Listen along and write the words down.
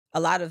a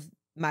lot of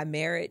my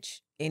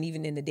marriage and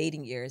even in the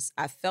dating years,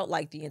 I felt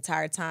like the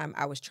entire time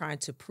I was trying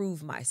to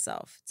prove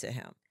myself to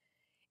him.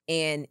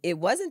 And it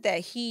wasn't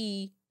that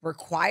he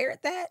required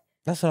that.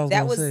 That's what I was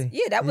going to say.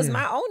 Yeah, that was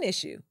my own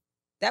issue.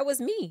 That was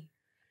me.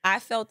 I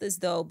felt as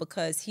though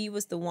because he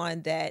was the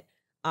one that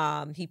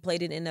he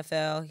played in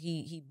NFL,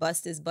 he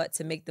bust his butt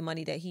to make the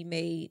money that he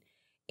made,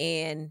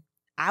 and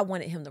I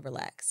wanted him to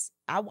relax.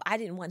 I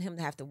didn't want him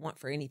to have to want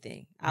for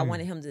anything. I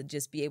wanted him to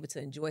just be able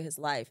to enjoy his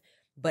life.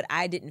 But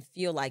I didn't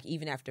feel like,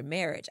 even after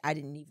marriage, I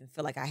didn't even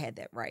feel like I had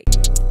that right.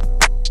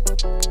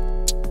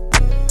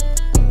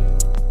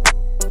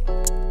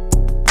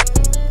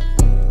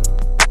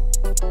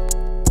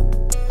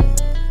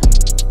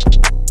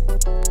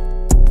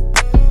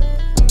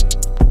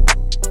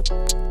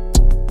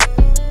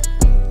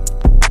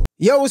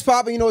 Yo, what's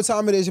poppin'? You know what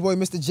time it is? Your boy,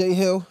 Mr. J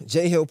Hill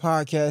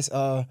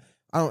Podcast.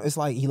 It's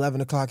like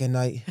 11 o'clock at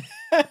night.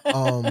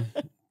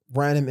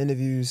 Random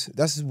interviews.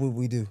 That's just what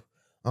we do.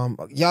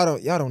 Y'all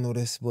don't know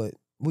this, but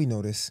we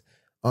know this.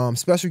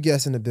 Special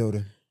guest in the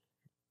building.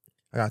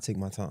 I gotta take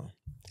my time.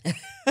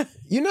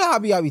 You know how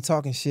I be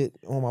talking shit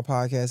on my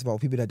podcast about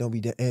people that don't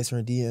be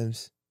answering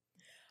DMs.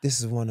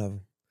 This is one of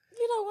them.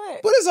 You know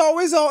what? But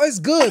it's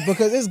good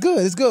because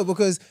it's good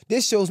because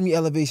this shows me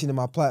elevation in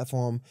my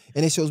platform,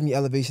 and it shows me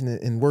elevation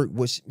in work,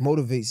 which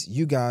motivates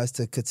you guys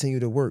to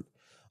continue to work.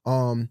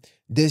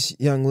 This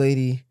young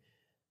lady,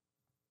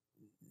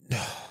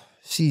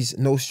 she's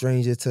no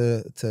stranger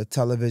to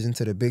television,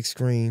 to the big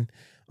screen.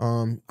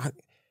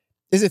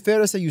 Is it fair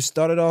to say you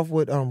started off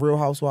with Real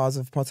Housewives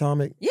of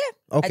Potomac? Yeah,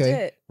 okay. I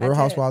did. Real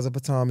Housewives of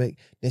Potomac.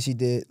 Then she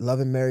did Love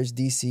and Marriage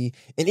DC,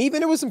 and even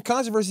there was some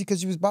controversy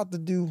because she was about to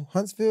do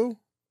Huntsville.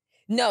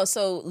 No,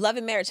 so Love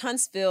and Marriage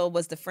Huntsville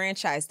was the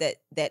franchise that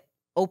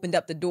opened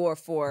up the door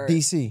for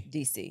DC.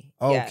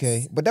 Okay.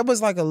 Yes. But that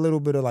was like a little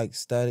bit of like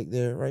static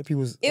there, right? It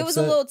was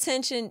a little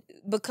tension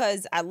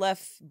because I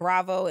left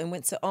Bravo and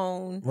went to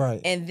OWN.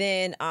 Right. And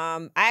then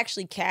I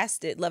actually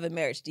casted Love and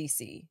Marriage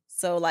DC.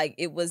 So like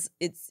it was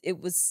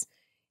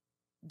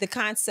the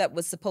concept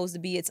was supposed to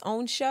be its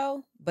own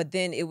show, but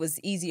then it was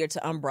easier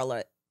to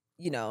umbrella,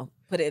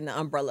 put it in the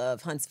umbrella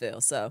of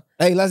Huntsville. So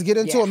hey, let's get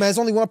into it, man. There's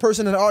only one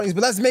person in the audience,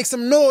 but let's make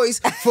some noise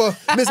for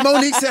Miss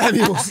Monique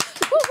Samuels.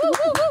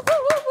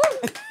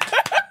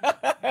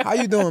 How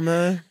you doing,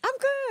 man? I'm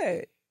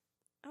good.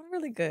 I'm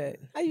really good.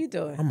 How you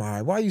doing? I'm all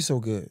right. Why are you so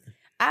good?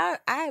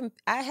 I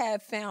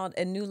have found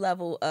a new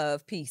level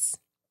of peace.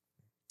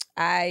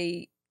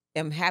 I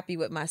am happy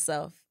with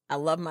myself. I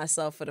love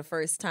myself for the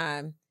first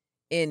time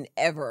in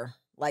ever.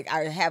 Like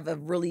I have a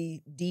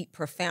really deep,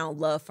 profound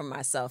love for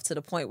myself to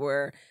the point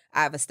where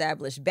I've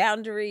established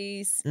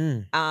boundaries.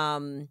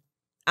 I'm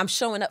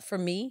showing up for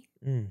me.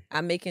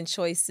 I'm making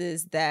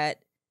choices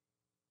that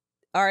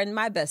are in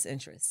my best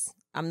interests.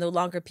 I'm no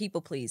longer people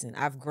pleasing.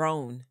 I've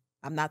grown.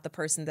 I'm not the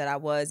person that I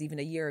was even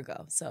a year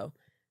ago. So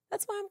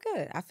that's why I'm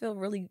good. I feel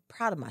really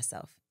proud of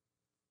myself.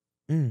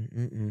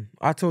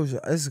 I told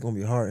you this is gonna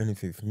be a hard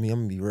interview for me.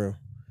 I'm gonna be real.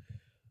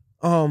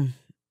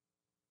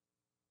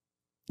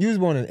 You was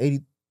born in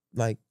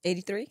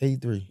 83?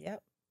 83.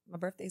 Yep. My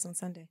birthday's on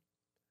Sunday.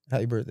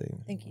 Happy birthday.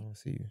 Thank you. I'll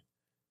see you.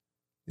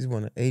 You was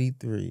born in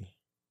 83.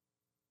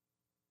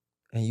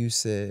 And you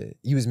said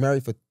you was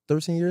married for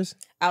 13 years?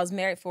 I was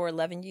married for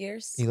 11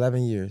 years.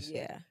 11 years.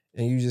 Yeah.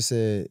 And you just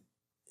said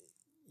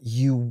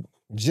you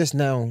just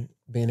now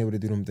being able to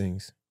do them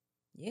things.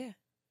 Yeah.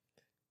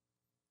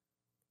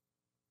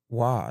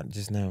 Why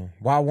just now?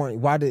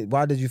 Why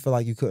did you feel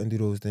like you couldn't do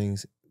those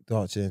things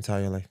throughout your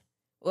entire life?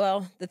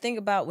 Well, the thing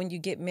about when you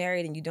get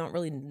married and you don't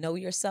really know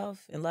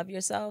yourself and love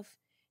yourself,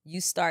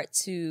 you start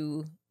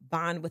to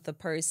bond with a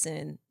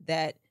person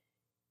that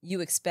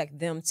you expect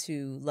them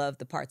to love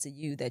the parts of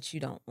you that you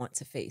don't want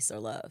to face or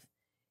love.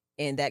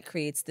 And that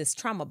creates this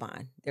trauma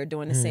bond. They're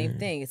doing the same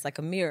thing. It's like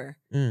a mirror.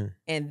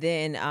 And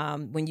then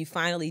when you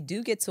finally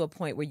do get to a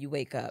point where you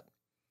wake up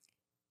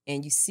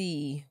and you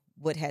see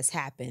what has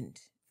happened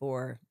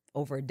for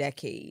over a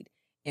decade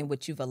and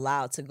what you've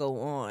allowed to go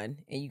on,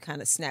 and you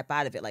kind of snap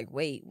out of it like,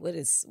 wait, what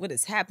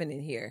is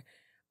happening here?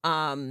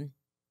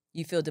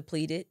 You feel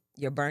depleted.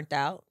 You're burnt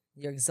out.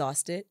 You're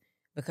exhausted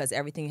because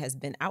everything has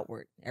been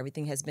outward.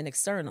 Everything has been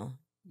external.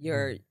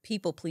 You're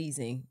people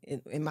pleasing.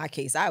 In my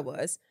case, I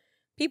was.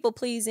 People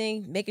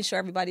pleasing, making sure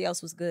everybody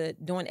else was good,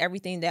 doing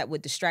everything that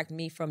would distract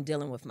me from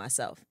dealing with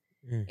myself.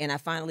 And I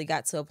finally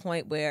got to a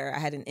point where I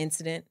had an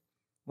incident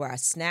where I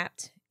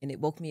snapped and it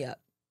woke me up.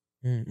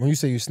 When you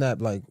say you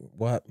snapped, like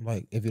what?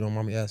 Like, if you don't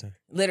mind me asking.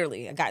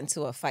 Literally, I got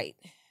into a fight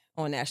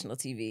on national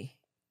TV.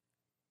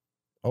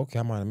 Okay,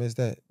 I might have missed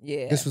that.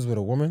 Yeah. This was with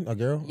a woman, a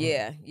girl?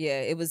 Yeah.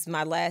 It was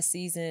my last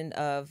season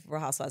of Real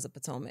Housewives of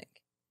Potomac.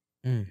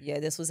 Yeah,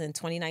 this was in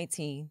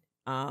 2019.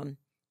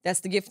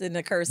 That's the gift and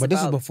the curse. But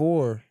this is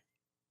before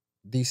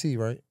DC,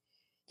 right?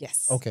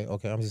 Yes. Okay.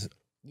 I'm just.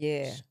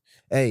 Yeah.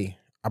 Hey,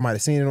 I might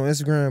have seen it on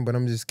Instagram, but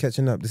I'm just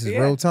catching up. This is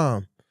real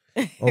time.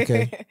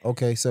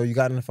 Okay. So you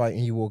got in a fight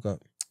and you woke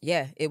up.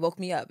 Yeah, it woke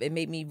me up. It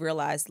made me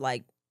realize,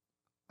 like,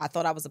 I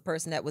thought I was a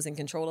person that was in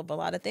control of a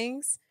lot of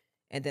things.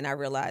 And then I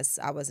realized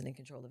I wasn't in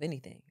control of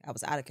anything. I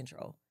was out of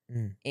control.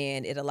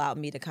 And it allowed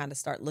me to kind of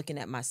start looking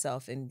at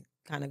myself and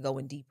kind of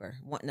going deeper,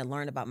 wanting to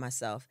learn about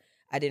myself.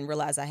 I didn't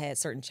realize I had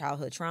certain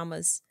childhood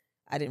traumas.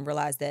 I didn't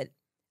realize that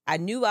I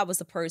knew I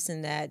was a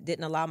person that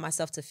didn't allow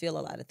myself to feel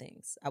a lot of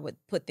things. I would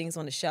put things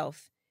on the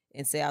shelf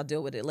and say, I'll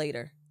deal with it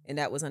later. And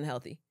that was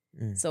unhealthy.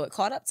 So it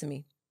caught up to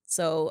me.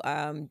 So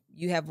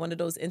you have one of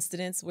those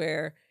incidents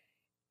where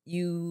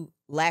you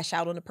lash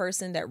out on a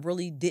person that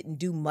really didn't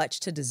do much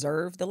to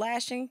deserve the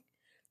lashing,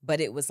 but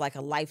it was like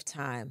a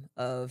lifetime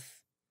of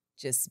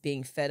just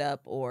being fed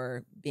up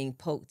or being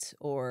poked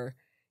or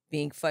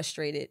being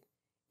frustrated.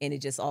 And it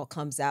just all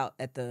comes out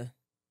at the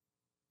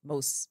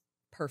most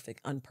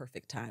perfect,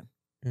 unperfect time.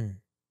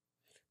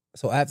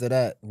 So after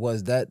that,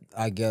 was that,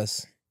 I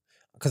guess,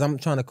 because I'm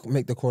trying to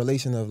make the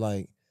correlation of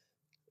like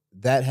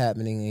that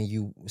happening and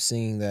you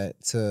seeing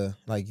that to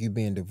like you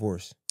being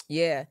divorced.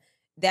 Yeah,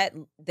 that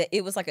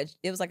it was like a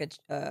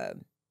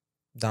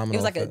Domino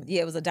effect.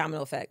 It was a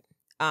domino effect.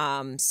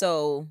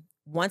 So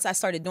once I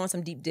started doing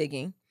some deep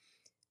digging,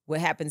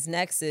 what happens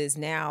next is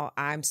now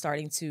I'm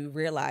starting to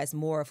realize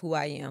more of who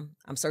I am.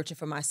 I'm searching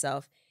for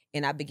myself,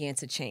 and I began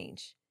to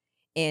change.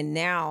 And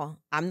now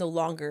I'm no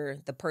longer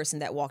the person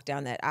that walked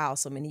down that aisle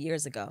so many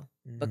years ago,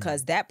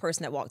 because that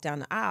person that walked down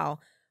the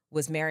aisle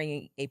was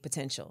marrying a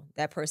potential.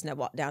 That person that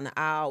walked down the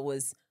aisle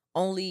was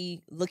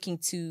only looking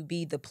to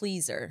be the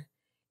pleaser.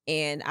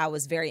 And I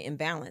was very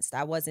imbalanced.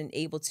 I wasn't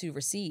able to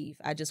receive.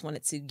 I just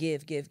wanted to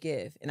give.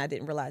 And I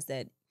didn't realize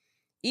that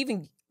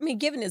giving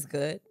is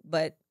good,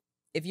 but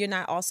if you're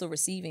not also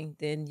receiving,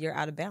 then you're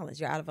out of balance.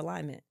 You're out of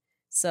alignment.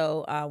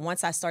 So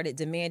once I started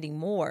demanding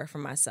more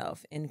from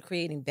myself and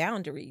creating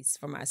boundaries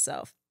for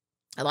myself,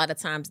 a lot of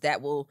times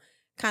that will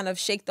kind of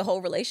shake the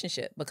whole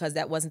relationship because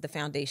that wasn't the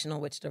foundation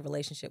on which the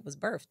relationship was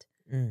birthed.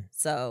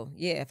 So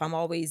yeah, if I'm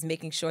always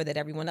making sure that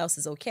everyone else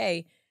is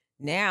okay,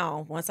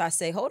 now once I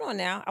say, hold on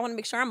now, I want to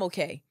make sure I'm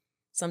okay.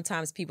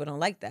 Sometimes people don't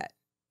like that.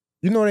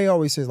 You know, they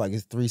always say like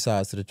it's three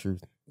sides to the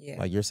truth. Yeah.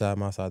 Like your side,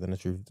 my side, and the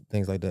truth,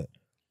 things like that.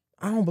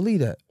 I don't believe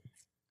that.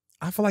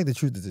 I feel like the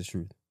truth is the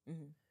truth.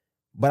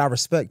 But I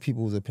respect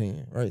people's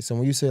opinion, right? So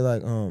when you say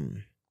like,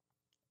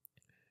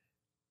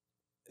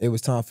 it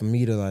was time for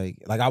me to like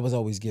I was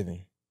always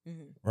giving,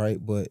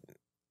 right? But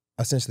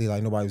essentially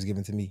like nobody was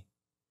giving to me.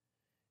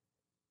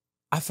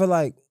 I feel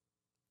like,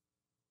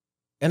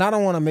 and I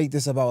don't want to make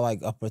this about like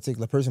a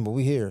particular person, but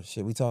we here,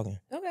 shit, we talking.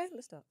 Okay,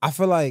 let's talk. I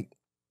feel like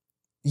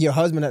your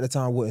husband at the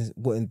time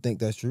wouldn't think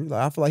that's true.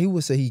 Like I feel like he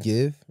would say he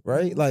give,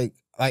 right? Like,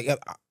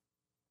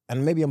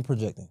 and maybe I'm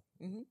projecting,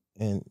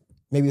 and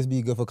maybe it's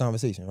be good for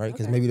conversation, right?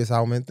 Because maybe that's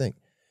how men think.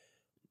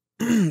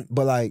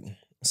 But like,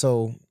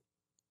 so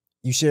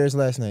you share his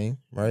last name,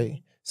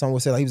 right? Someone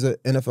would say like he was an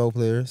NFL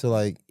player, so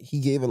like he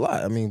gave a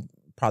lot. I mean,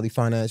 probably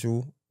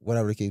financial,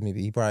 whatever the case may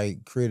be. He probably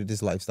created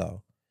this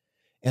lifestyle.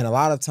 And a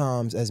lot of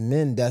times as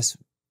men, that's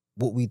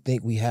what we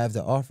think we have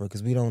to offer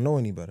because we don't know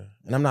any better.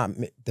 And I'm not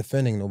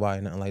defending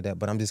nobody, nothing like that,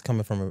 but I'm just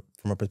coming from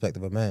a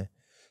perspective of man.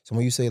 So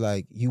when you say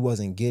like you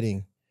wasn't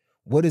getting,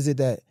 what is it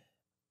that,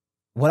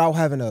 without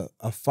having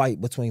a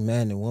fight between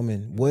man and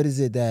woman, what is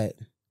it that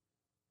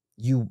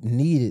you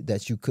needed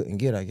that you couldn't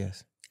get, I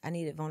guess? I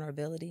needed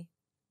vulnerability.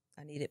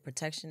 I needed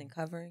protection and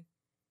covering.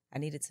 I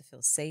needed to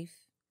feel safe.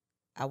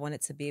 I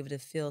wanted to be able to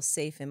feel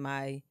safe in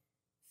my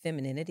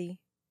femininity.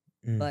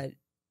 But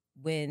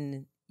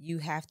when you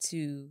have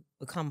to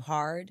become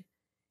hard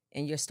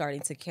and you're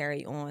starting to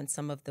carry on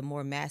some of the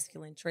more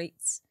masculine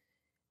traits,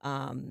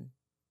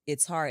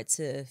 it's hard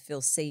to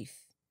feel safe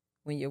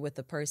when you're with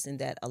a person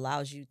that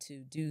allows you to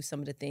do some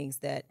of the things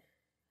that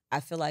I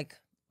feel like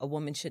a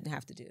woman shouldn't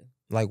have to do.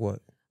 Like what?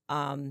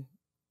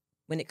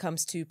 When it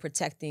comes to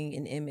protecting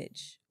an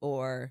image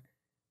or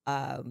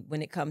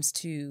when it comes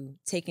to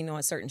taking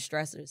on certain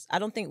stressors. I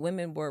don't think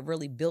women were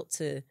really built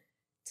to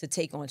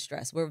take on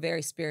stress. We're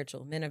very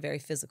spiritual. Men are very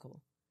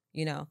physical,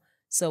 you know?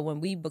 So when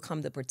we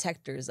become the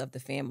protectors of the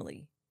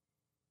family,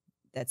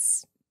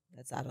 that's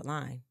out of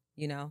line,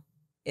 you know?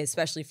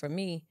 Especially for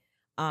me,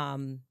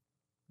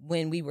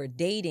 when we were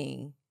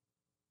dating,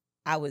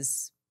 I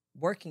was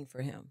working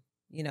for him,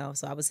 you know?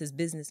 So I was his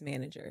business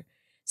manager.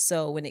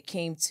 So when it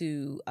came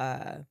to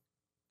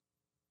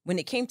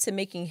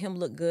making him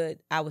look good,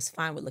 I was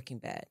fine with looking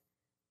bad.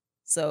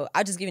 So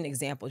I'll just give you an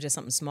example, just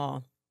something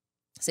small.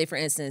 Say, for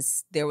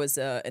instance, there was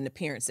an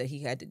appearance that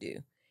he had to do,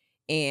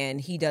 and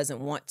he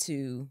doesn't want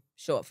to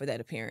show up for that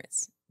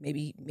appearance.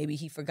 Maybe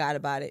he forgot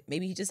about it.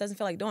 Maybe he just doesn't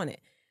feel like doing it.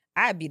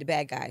 I'd be the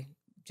bad guy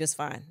just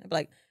fine. I'd be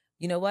like,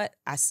 you know what?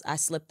 I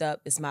slipped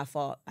up. It's my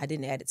fault. I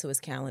didn't add it to his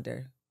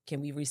calendar.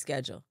 Can we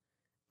reschedule?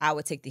 I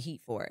would take the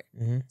heat for it.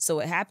 So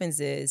what happens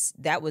is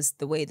that was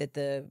the way that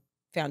the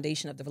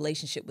foundation of the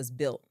relationship was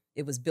built.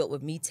 It was built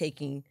with me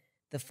taking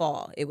the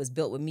fall. It was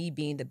built with me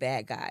being the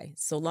bad guy.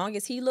 So long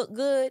as he looked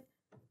good,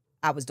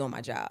 I was doing my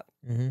job.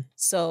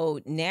 So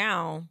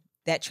now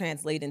that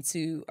translates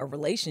into a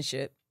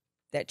relationship,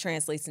 that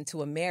translates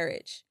into a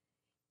marriage.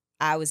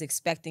 I was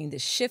expecting the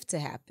shift to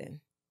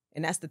happen.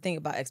 And that's the thing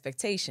about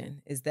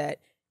expectation, is that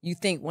you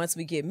think once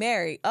we get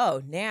married,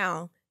 oh,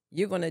 now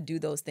you're going to do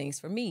those things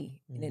for me.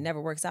 And it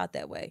never works out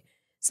that way.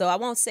 So I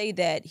won't say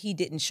that he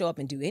didn't show up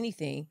and do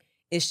anything.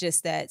 It's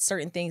just that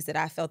certain things that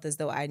I felt as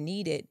though I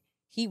needed,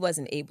 he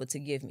wasn't able to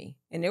give me.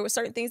 And there were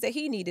certain things that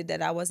he needed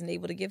that I wasn't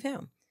able to give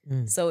him.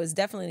 So it's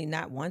definitely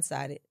not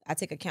one-sided. I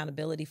take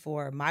accountability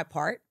for my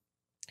part.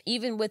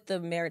 Even with the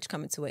marriage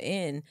coming to an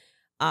end,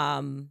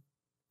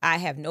 I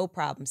have no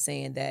problem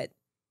saying that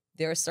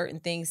there are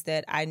certain things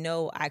that I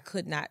know I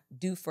could not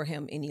do for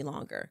him any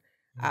longer.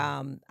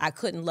 I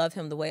couldn't love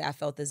him the way I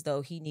felt as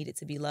though he needed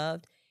to be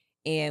loved.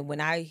 And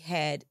when I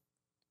had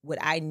what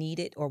I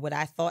needed or what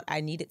I thought I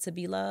needed to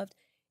be loved,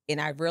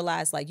 and I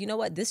realized, like, you know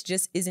what, this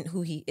just isn't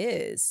who he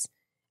is,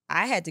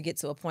 I had to get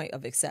to a point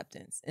of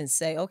acceptance and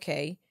say,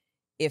 okay,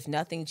 if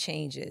nothing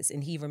changes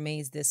and he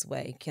remains this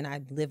way, can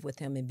I live with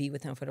him and be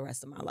with him for the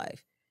rest of my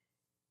life?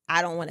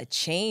 I don't want to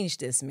change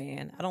this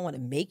man. I don't want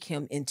to make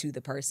him into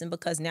the person,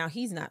 because now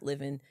he's not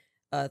living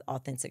an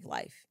authentic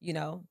life, you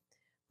know?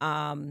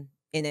 And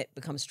it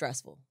becomes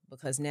stressful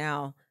because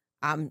now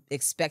I'm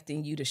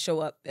expecting you to show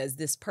up as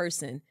this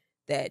person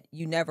that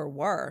you never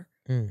were.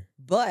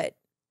 But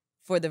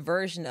for the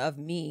version of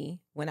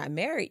me when I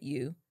married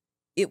you,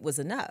 it was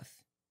enough.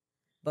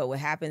 But what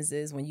happens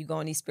is when you go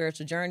on these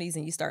spiritual journeys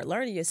and you start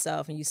learning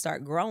yourself and you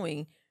start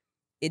growing,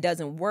 it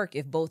doesn't work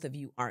if both of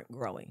you aren't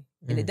growing.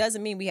 And it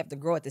doesn't mean we have to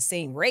grow at the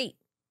same rate,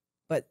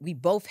 but we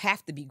both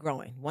have to be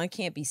growing. One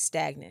can't be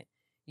stagnant,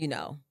 you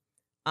know.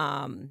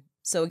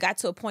 So it got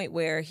to a point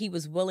where he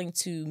was willing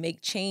to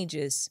make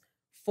changes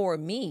for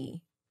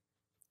me,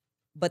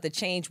 but the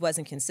change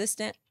wasn't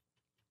consistent.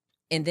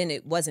 And then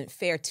it wasn't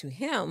fair to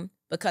him,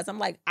 because I'm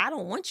like, I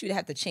don't want you to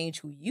have to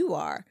change who you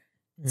are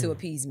to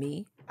appease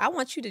me. I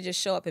want you to just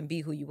show up and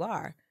be who you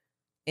are.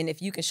 And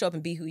if you can show up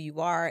and be who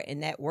you are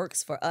and that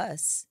works for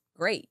us,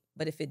 great.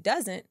 But if it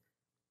doesn't,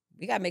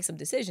 we got to make some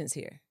decisions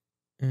here.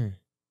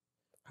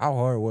 How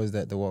hard was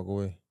that to walk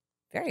away?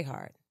 Very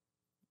hard.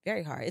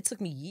 Very hard. It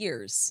took me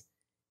years.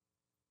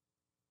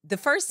 The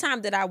first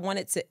time that I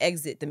wanted to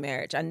exit the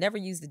marriage, I never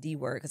used the D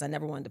word because I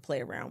never wanted to play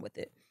around with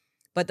it.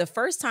 But the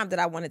first time that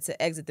I wanted to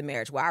exit the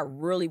marriage, where I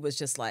really was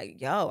just like,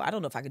 yo, I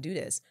don't know if I could do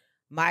this.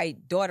 My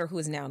daughter, who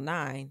is now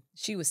 9,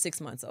 she was 6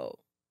 months old.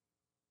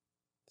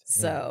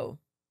 So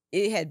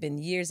it had been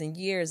years and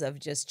years of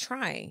just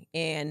trying.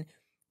 And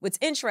what's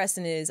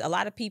interesting is a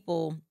lot of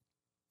people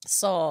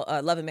saw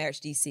Love and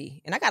Marriage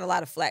DC. And I got a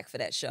lot of flack for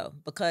that show,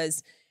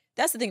 because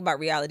that's the thing about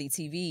reality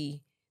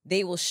TV.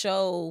 They will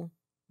show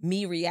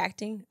me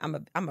reacting. I'm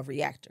a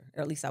reactor,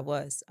 or at least I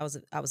was. I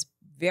was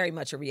very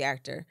much a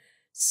reactor.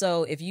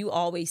 So if you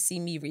always see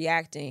me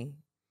reacting,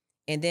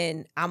 and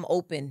then I'm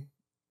open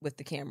with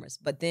the cameras,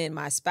 but then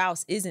my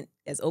spouse isn't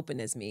as open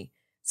as me,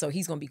 so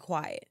he's going to be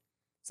quiet.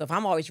 So if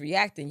I'm always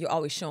reacting, you're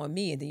always showing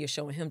me, and then you're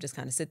showing him just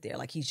kind of sit there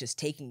like he's just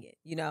taking it,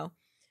 you know?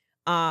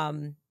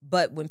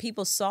 But when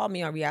people saw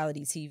me on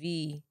reality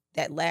TV,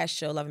 that last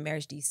show, Love and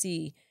Marriage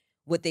DC,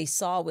 what they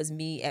saw was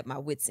me at my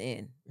wit's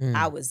end.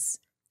 I was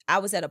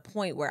at a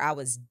point where I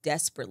was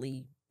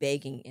desperately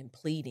begging and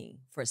pleading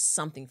for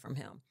something from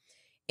him.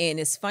 And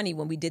it's funny,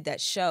 when we did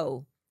that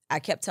show, I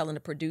kept telling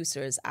the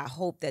producers, I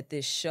hope that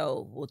this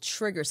show will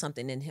trigger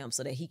something in him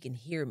so that he can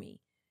hear me,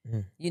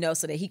 you know,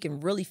 so that he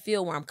can really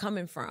feel where I'm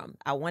coming from.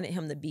 I wanted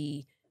him to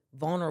be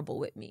vulnerable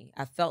with me.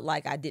 I felt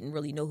like I didn't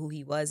really know who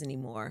he was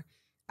anymore.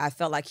 I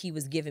felt like he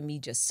was giving me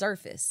just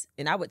surface.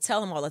 And I would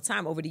tell him all the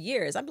time over the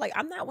years, I'm like,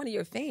 I'm not one of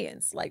your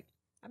fans. Like,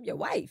 I'm your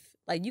wife.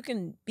 Like, you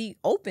can be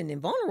open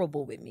and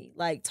vulnerable with me.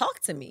 Like, talk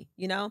to me,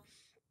 you know?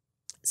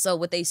 So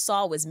what they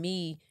saw was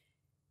me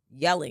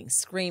yelling,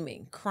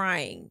 screaming,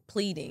 crying,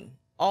 pleading,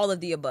 all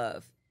of the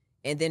above.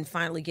 And then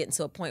finally getting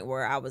to a point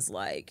where I was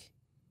like,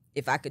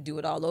 if I could do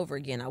it all over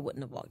again, I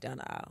wouldn't have walked down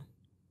the aisle.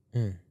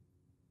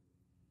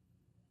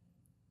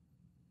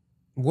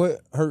 What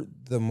hurt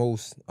the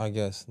most, I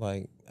guess,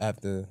 like,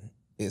 after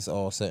it's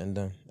all said and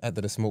done, after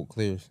the smoke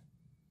clears?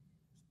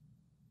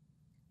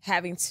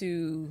 Having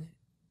to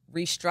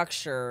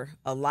restructure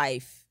a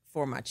life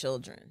for my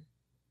children,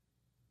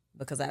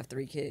 because I have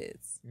 3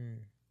 kids.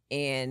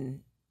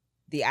 And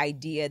the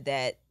idea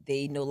that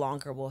they no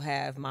longer will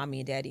have mommy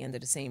and daddy under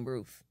the same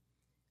roof.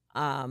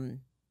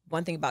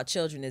 One thing about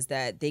children is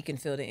that they can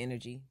feel the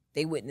energy.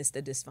 They witness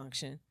the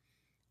dysfunction.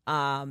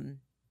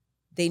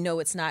 They know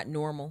it's not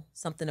normal.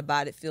 Something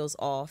about it feels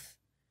off,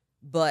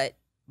 but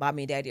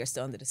mommy and daddy are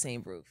still under the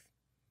same roof.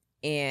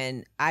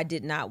 And I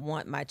did not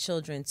want my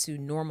children to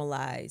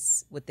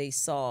normalize what they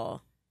saw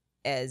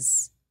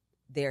as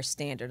their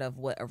standard of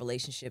what a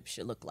relationship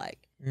should look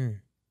like.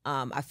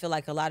 I feel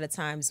like a lot of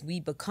times we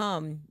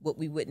become what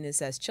we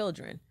witness as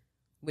children,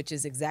 which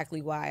is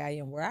exactly why I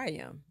am where I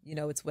am. You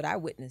know, it's what I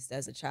witnessed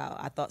as a child.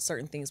 I thought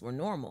certain things were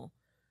normal.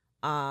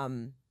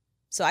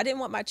 So I didn't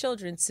want my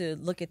children to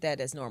look at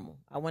that as normal.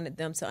 I wanted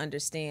them to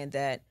understand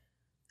that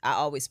I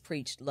always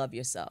preached love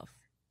yourself.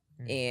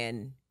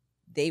 And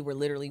they were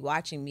literally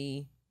watching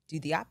me do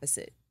the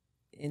opposite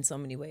in so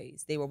many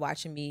ways. They were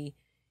watching me,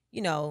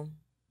 you know,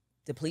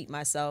 deplete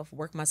myself,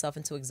 work myself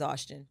into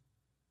exhaustion.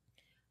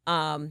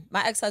 My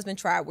ex-husband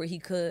tried where he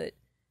could,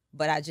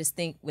 but I just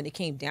think when it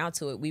came down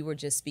to it, we were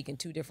just speaking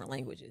 2 different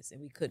languages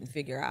and we couldn't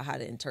figure out how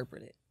to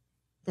interpret it.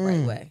 the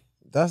right way.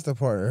 That's the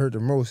part that hurt the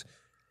most.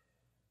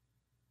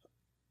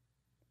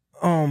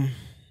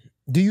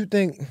 Do you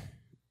think,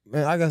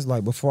 man, I guess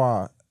like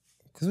because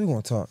we're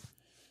going to talk,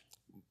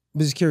 I'm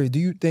just curious, do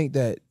you think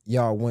that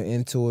y'all went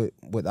into it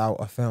without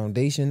a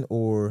foundation,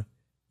 or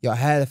y'all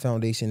had a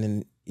foundation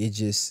and it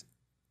just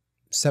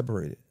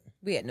separated?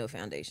 We had no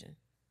foundation.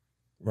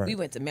 Right. We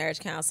went to marriage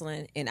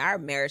counseling, and our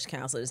marriage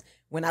counselors,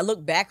 when I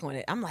look back on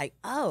it, I'm like,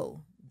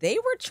 oh, they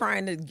were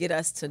trying to get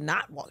us to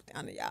not walk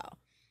down the aisle.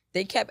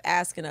 They kept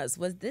asking us,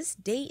 is this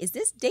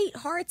date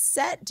hard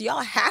set? Do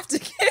y'all have to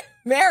get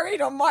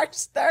married on March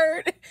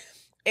 3rd?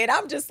 And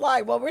I'm just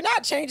like, well, we're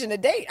not changing the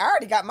date. I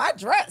already got my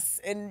dress.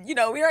 And, we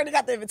already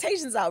got the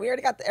invitations out. We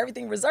already got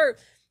everything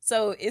reserved.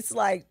 So it's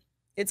like,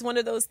 it's one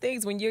of those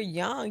things when you're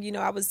young.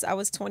 I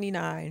was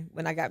 29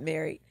 when I got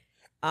married.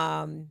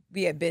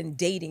 We had been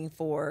dating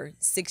for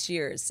 6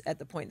 years at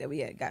the point that we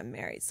had gotten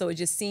married. So it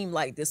just seemed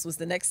like this was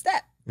the next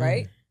step,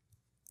 right?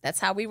 That's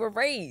how we were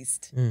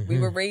raised. We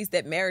were raised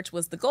that marriage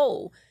was the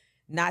goal,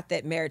 not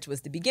that marriage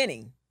was the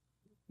beginning.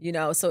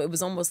 So it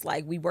was almost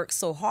like we worked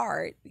so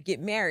hard, we get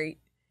married,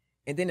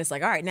 and then it's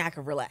like, all right, now I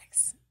can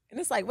relax. And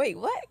it's like, wait,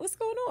 what? What's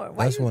going on?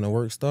 That's when the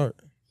work start.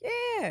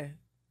 Yeah.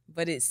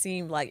 But it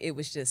seemed like it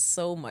was just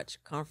so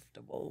much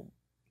comfortable,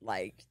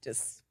 like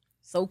just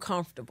so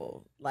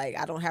comfortable. Like,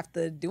 I don't have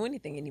to do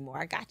anything anymore.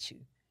 I got you,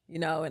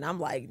 and I'm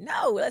like,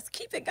 no, let's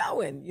keep it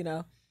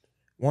going,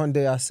 One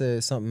day I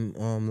said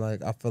something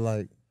like, I feel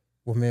like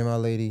with me and my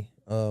lady,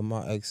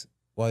 my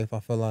ex-wife, I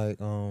feel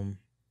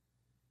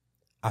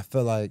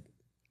like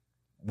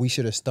we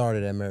should have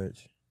started that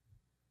marriage.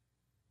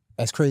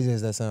 As crazy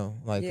as that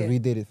sounds, like, because we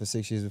did it for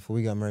 6 years before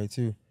we got married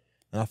too.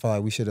 And I feel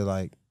like we should have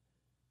I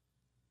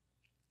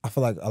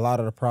feel like a lot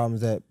of the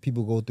problems that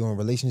people go through in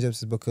relationships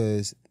is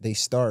because they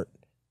start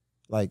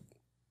like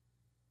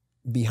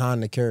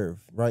behind the curve,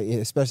 right?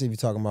 Especially if you're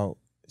talking about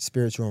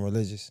spiritual and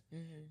religious.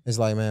 It's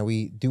like, man,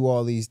 we do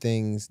all these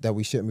things that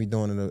we shouldn't be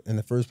doing in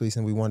the first place,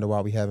 and we wonder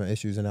why we having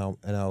issues in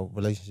our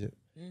relationship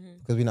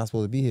because we're not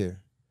supposed to be here.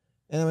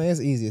 And I mean,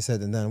 it's easier said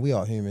than done. We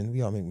all human.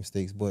 We all make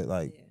mistakes. But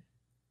like,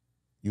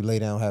 you lay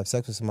down, have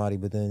sex with somebody,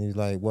 but then you're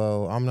like,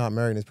 well, I'm not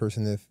marrying this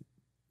person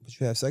but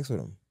you have sex with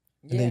them.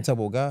 And then you talk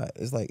about God.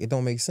 It's like, it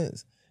don't make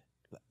sense.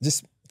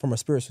 Just from a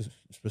spiritual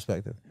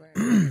perspective.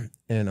 Right.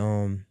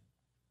 And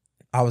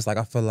I was like,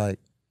 I feel like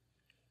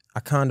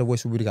I kind of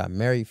wish we would have got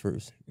married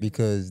first,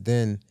 because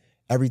then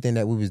everything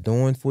that we was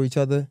doing for each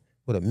other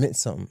would have meant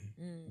something.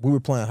 We were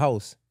playing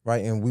house,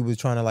 right? And we was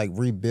trying to like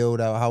rebuild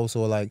our house,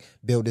 or like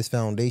build this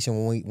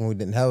foundation when we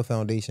didn't have a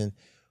foundation.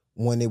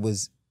 When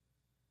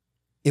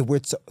if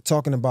we're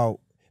talking about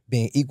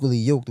being equally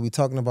yoked, we're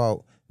talking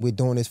about we're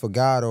doing this for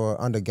God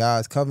or under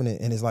God's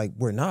covenant, and it's like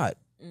we're not.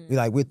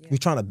 We're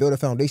trying to build a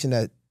foundation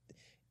that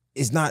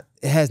is not.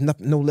 It has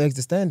no legs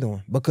to stand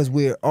on, because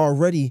we're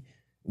already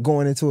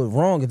going into it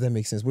wrong, if that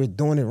makes sense. We're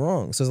doing it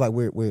wrong. So it's like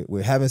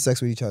we're having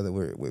sex with each other.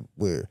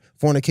 We're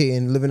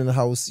fornicating, living in the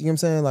house. You know what I'm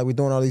saying? Like, we're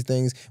doing all these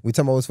things. We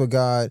talking about it's for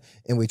God,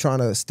 and we're trying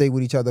to stay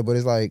with each other. But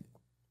it's like,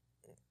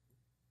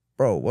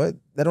 bro, what?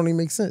 That don't even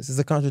make sense. It's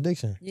a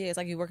contradiction. Yeah, it's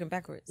like you're working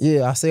backwards.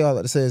 Yeah, I say all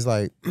that to say is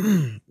like,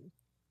 I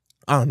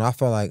don't know. I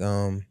feel like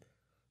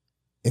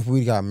if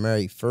we got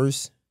married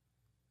first,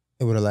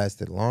 it would have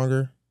lasted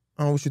longer.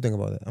 I don't know what you think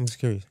about that. I'm just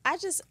curious.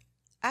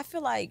 I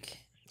feel like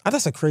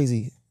that's a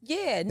crazy.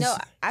 Yeah, no,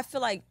 I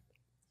feel like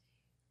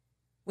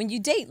when you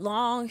date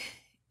long,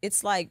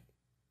 it's like,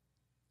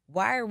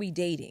 why are we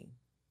dating?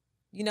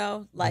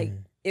 Like,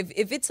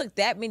 if it took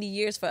that many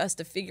years for us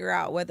to figure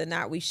out whether or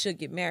not we should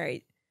get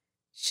married,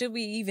 should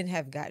we even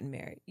have gotten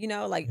married?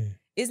 Like,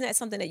 isn't that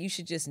something that you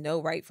should just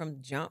know right from the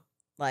jump?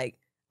 Like,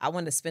 I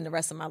want to spend the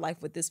rest of my life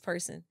with this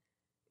person.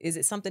 Is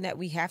it something that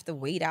we have to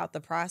wait out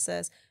the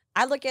process?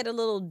 I look at it a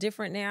little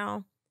different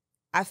now.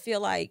 I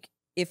feel like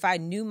if I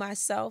knew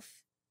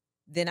myself,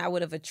 then I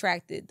would have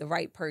attracted the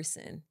right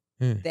person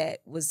that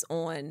was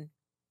on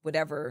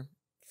whatever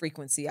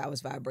frequency I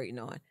was vibrating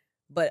on.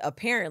 But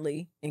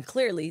apparently and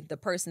clearly, the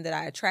person that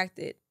I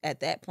attracted at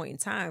that point in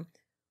time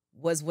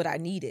was what I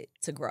needed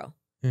to grow.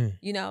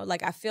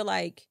 Like, I feel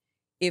like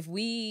if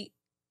we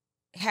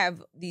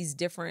have these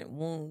different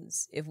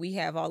wounds, if we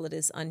have all of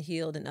this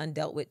unhealed and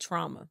undealt with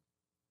trauma,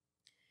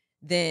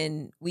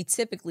 then we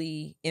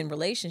typically, in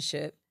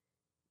relationship,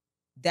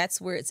 that's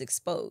where it's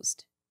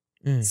exposed.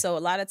 So a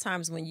lot of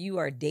times when you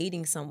are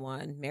dating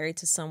someone, married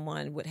to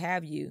someone, what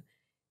have you,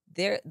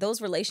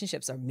 those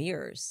relationships are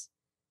mirrors.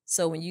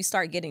 So when you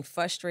start getting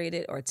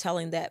frustrated or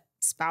telling that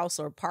spouse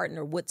or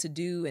partner what to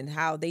do and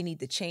how they need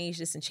to change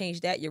this and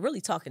change that, you're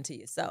really talking to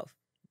yourself,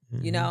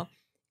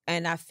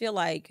 And I feel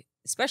like,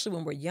 especially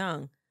when we're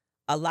young,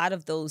 a lot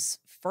of those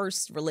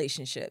first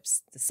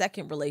relationships, the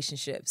second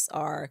relationships,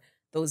 are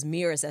those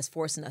mirrors that's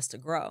forcing us to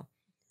grow.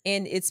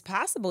 And it's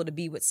possible to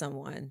be with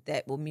someone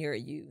that will mirror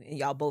you and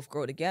y'all both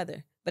grow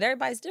together. But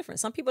everybody's different.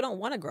 Some people don't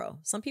want to grow.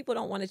 Some people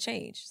don't want to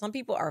change. Some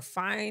people are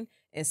fine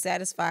and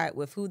satisfied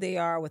with who they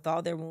are, with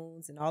all their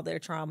wounds and all their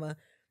trauma.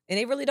 And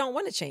they really don't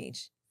want to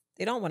change.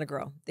 They don't want to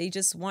grow. They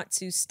just want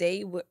to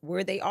stay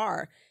where they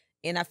are.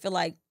 And I feel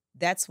like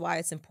that's why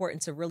it's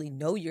important to really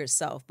know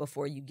yourself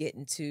before you get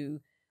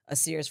into a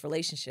serious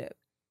relationship.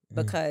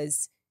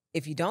 Because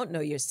if you don't know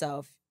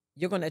yourself,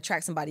 you're going to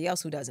attract somebody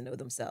else who doesn't know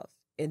themselves.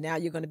 And now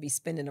you're going to be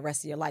spending the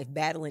rest of your life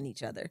battling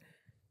each other.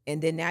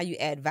 And then now you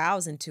add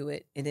vows into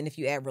it. And then if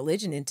you add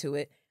religion into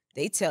it,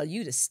 they tell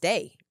you to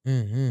stay.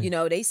 Mm-hmm. You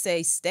know, they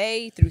say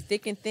stay through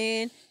thick and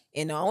thin.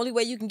 And the only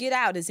way you can get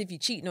out is if you're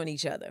cheating on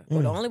each other.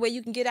 Or the only way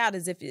you can get out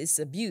is if it's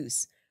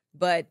abuse.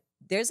 But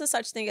there's a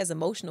such thing as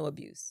emotional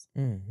abuse,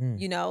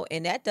 you know,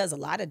 and that does a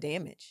lot of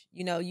damage.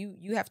 You know,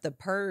 you have to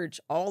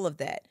purge all of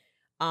that.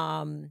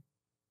 And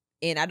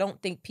I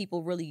don't think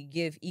people really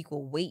give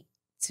equal weight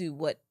to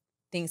what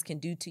things can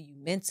do to you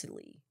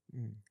mentally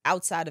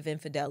outside of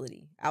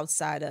infidelity,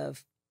 outside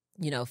of,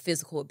 you know,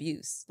 physical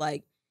abuse.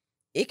 Like,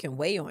 it can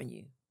weigh on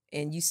you,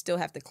 and you still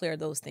have to clear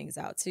those things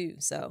out too.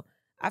 So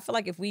I feel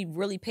like if we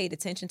really paid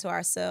attention to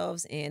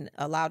ourselves and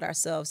allowed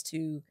ourselves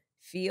to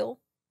feel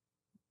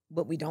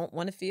what we don't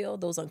want to feel,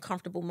 those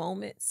uncomfortable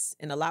moments,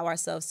 and allow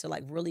ourselves to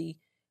like really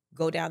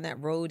go down that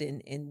road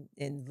and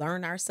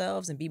learn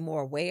ourselves and be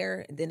more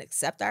aware and then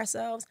accept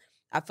ourselves,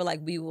 I feel like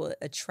we will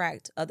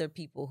attract other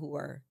people who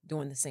are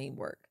doing the same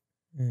work,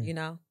 you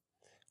know?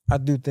 I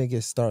do think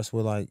it starts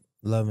with like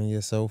loving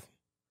yourself.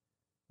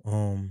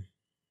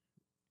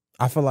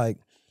 I feel like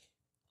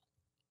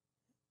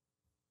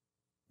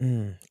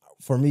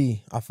for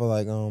me, I feel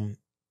like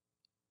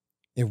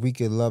if we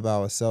could love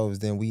ourselves,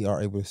 then we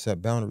are able to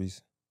set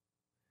boundaries.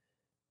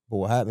 But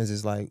what happens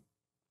is, like,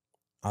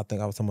 I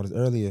think I was talking about this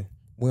earlier,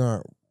 we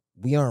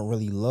aren't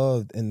really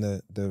loved in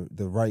the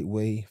right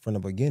way from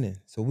the beginning.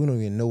 So we don't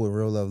even know what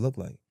real love look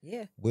like.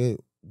 Yeah.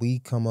 We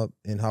come up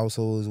in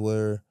households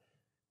where,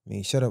 I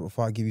mean, shut up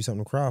before I give you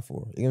something to cry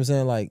for. You know what I'm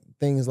saying? Like,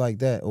 things like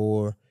that.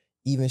 Or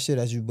even shit,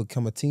 as you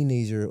become a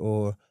teenager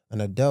or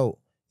an adult,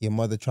 your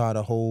mother tried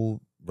to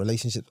hold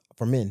relationships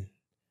for men.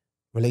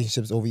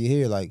 Relationships over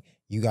your head. Like,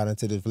 you got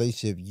into this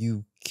relationship,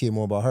 you care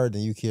more about her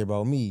than you care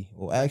about me.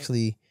 Or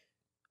actually,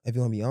 if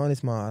you want to be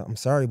honest, I'm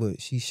sorry,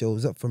 but she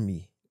shows up for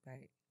me.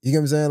 Right. You get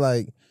what I'm saying?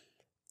 Like,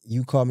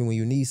 you call me when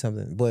you need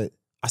something. But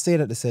I say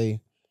that to say,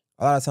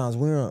 a lot of times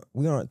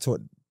we aren't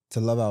taught to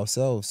love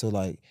ourselves. So,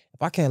 like,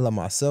 if I can't love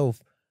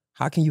myself,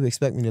 how can you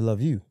expect me to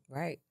love you?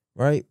 Right.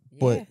 Right? Yeah.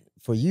 But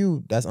for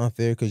you, that's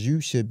unfair, because you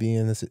should be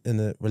in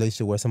a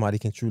relationship where somebody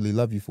can truly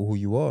love you for who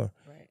you are.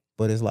 Right.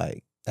 But it's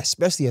like,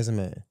 especially as a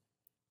man,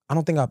 I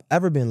don't think I've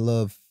ever been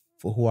loved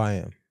for who I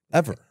am.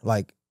 Ever.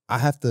 Like, I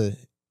have to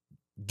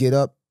get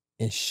up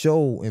and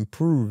show and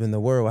prove in the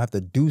world. I have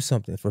to do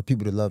something for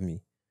people to love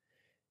me.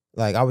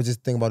 Like, I was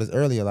just thinking about this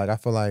earlier. Like, I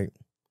feel like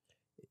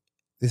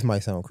this might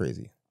sound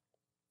crazy.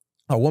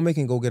 A woman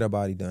can go get her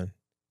body done,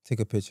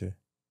 take a picture,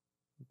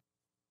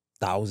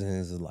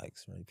 thousands of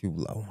likes, right? People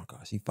like, oh my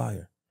gosh, she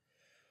fire.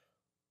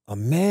 A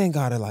man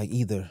gotta like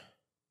either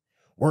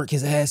work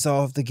his ass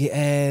off to get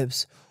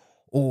abs,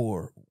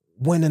 or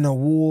win an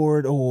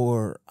award,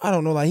 or I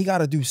don't know, like, he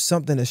gotta do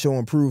something to show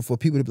and prove for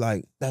people to be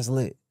like, that's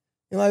lit.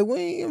 And like,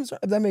 if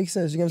that makes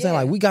sense, you know what I'm saying?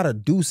 Like, we gotta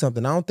do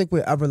something. I don't think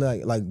we're ever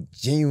like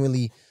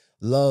genuinely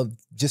loved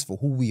just for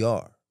who we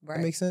are. Right.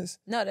 That makes sense?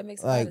 No, that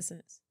makes a lot of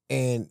sense.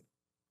 And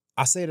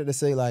I say that to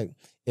say, like,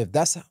 if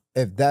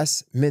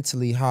that's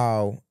mentally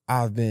how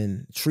I've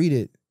been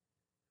treated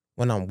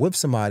when I'm with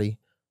somebody,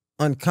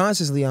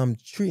 unconsciously I'm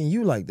treating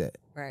you like that.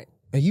 Right.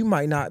 And you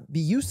might not be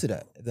used to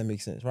that, if that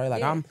makes sense, right?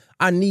 Like,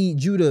 I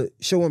need you to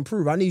show and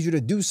prove. I need you to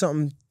do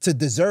something to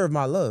deserve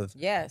my love.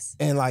 Yes.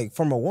 And like,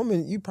 from a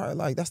woman, you probably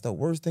like, that's the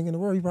worst thing in the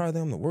world. You probably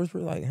think I'm the worst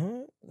person. Like,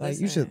 huh? Like,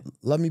 you should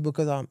love me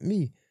because I'm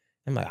me.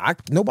 I'm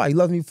like, nobody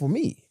loves me for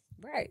me.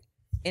 Right.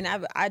 And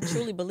I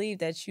truly believe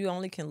that you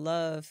only can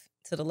love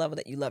to the level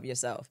that you love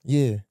yourself.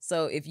 Yeah.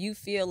 So if you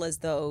feel as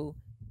though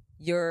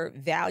your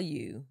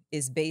value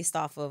is based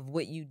off of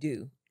what you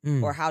do,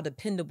 or how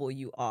dependable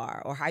you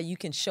are, or how you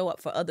can show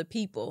up for other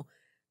people,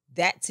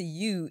 that to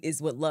you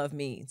is what love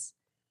means.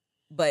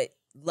 But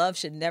love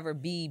should never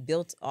be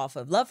built off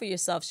of, love for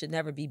yourself should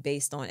never be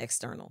based on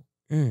external.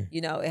 You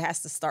know, it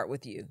has to start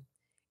with you.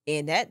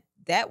 And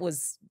that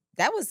was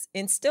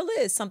and still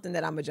is something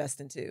that I'm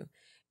adjusting to.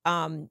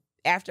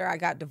 After I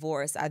got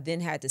divorced, I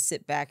then had to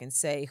sit back and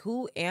say,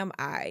 who am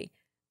I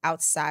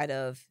outside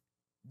of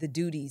the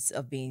duties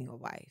of being a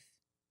wife,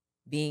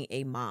 being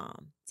a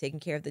mom,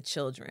 taking care of the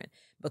children?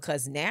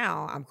 Because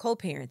now I'm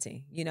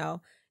co-parenting, you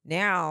know.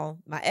 Now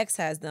my ex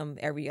has them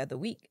every other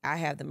week. I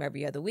have them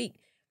every other week.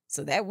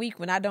 So that week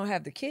when I don't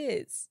have the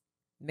kids,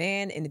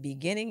 man, in the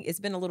beginning,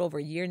 it's been a little over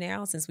a year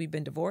now since we've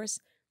been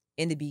divorced.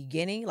 In the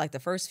beginning, like the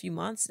first few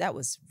months, that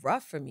was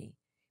rough for me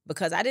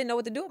because I didn't know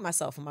what to do with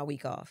myself on my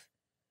week off.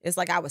 It's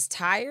like I was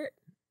tired,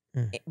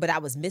 but I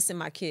was missing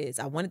my kids.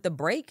 I wanted the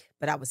break,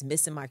 but I was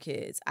missing my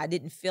kids. I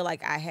didn't feel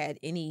like I had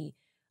any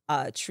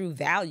true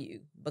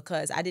value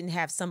because I didn't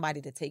have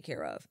somebody to take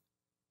care of.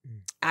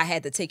 I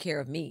had to take care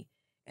of me.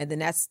 And then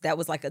that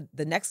was like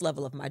the next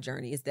level of my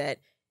journey, is that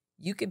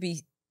you could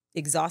be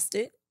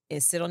exhausted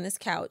and sit on this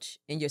couch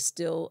and you're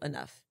still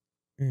enough.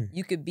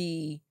 You could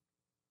be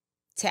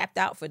tapped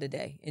out for the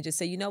day and just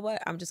say, you know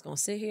what, I'm just gonna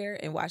sit here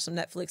and watch some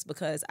Netflix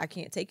because I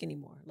can't take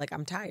anymore. Like,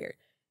 I'm tired.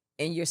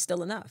 And you're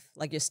still enough.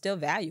 Like, you're still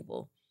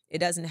valuable. It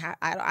doesn't have,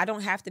 I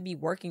don't have to be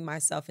working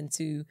myself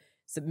into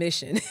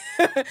submission,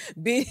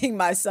 beating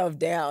myself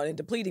down and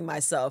depleting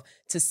myself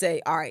to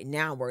say, all right,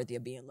 now I'm worthy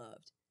of being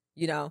loved.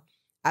 You know,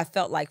 I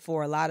felt like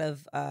for a lot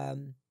of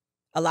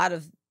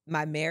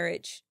my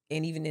marriage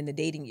and even in the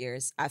dating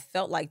years, I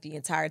felt like the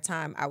entire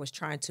time I was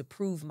trying to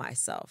prove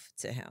myself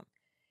to him.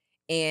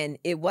 And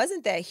it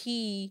wasn't that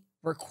he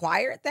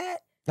required that.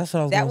 That's what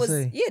I was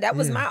going to say. Yeah, that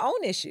was my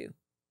own issue.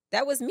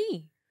 That was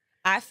me.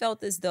 I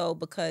felt as though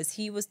because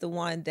he was the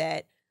one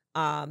that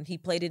he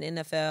played in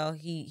NFL,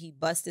 he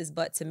bust his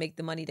butt to make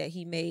the money that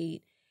he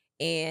made,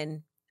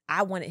 and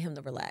I wanted him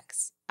to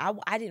relax.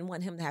 I didn't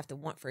want him to have to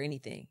want for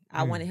anything.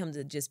 I wanted him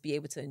to just be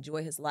able to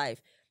enjoy his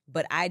life.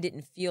 But I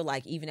didn't feel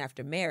like, even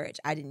after marriage,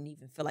 I didn't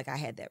even feel like I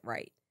had that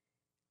right.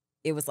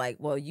 It was like,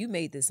 well, you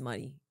made this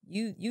money.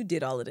 You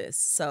did all of this.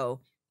 So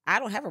I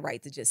don't have a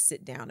right to just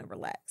sit down and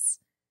relax,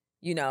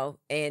 you know?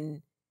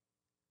 And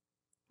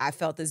I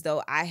felt as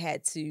though I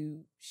had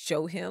to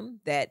show him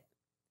that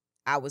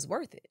I was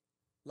worth it.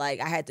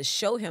 Like, I had to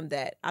show him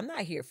that I'm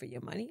not here for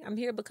your money. I'm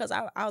here because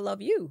I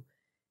love you.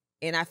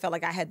 And I felt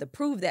like I had to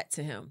prove that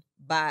to him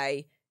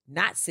by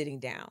not sitting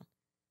down.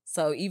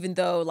 So even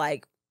though,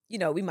 like, you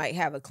know, we might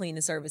have a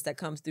cleaning service that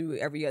comes through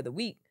every other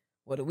week.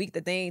 Well, the week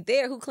that they ain't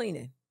there, who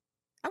cleaning?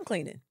 I'm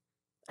cleaning.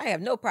 I have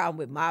no problem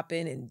with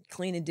mopping and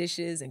cleaning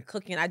dishes and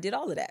cooking. I did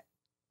all of that.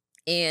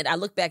 And I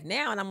look back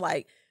now and I'm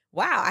like,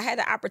 wow, I had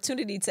the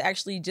opportunity to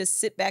actually just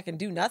sit back and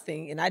do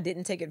nothing. And I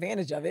didn't take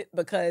advantage of it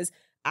because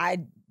I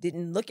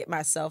didn't look at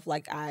myself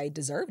like I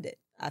deserved it.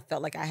 I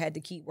felt like I had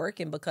to keep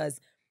working because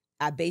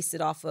I based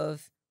it off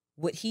of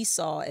what he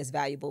saw as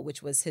valuable,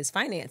 which was his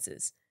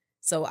finances.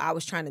 So I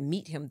was trying to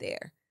meet him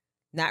there,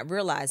 not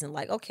realizing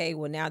like, okay,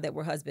 well, now that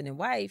we're husband and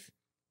wife,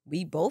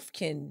 we both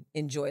can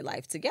enjoy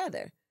life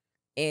together.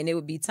 And it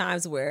would be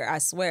times where I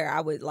swear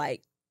I would,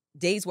 like,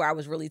 days where I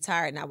was really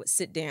tired and I would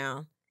sit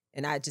down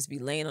and I'd just be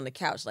laying on the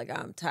couch like,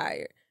 I'm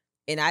tired.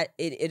 And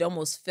it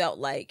almost felt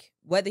like,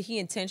 whether he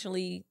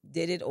intentionally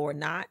did it or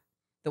not,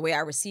 the way I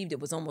received it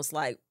was almost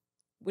like,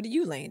 what are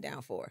you laying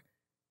down for?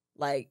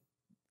 Like,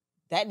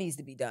 that needs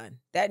to be done.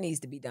 That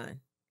needs to be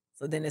done.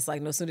 So then it's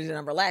like, no sooner than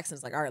I'm relaxing,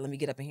 it's like, all right, let me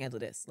get up and handle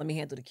this. Let me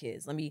handle the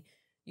kids. Let me,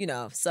 you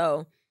know.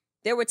 So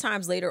there were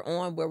times later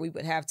on where we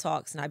would have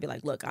talks and I'd be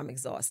like, look, I'm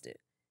exhausted.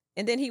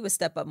 And then he would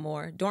step up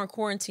more. During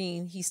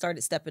quarantine, he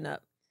started stepping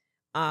up.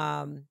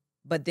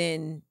 But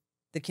then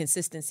the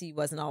consistency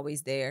wasn't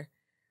always there.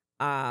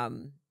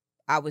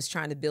 I was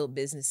trying to build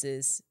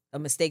businesses. A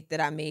mistake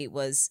that I made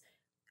was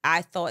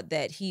I thought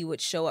that he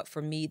would show up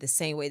for me the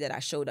same way that I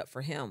showed up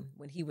for him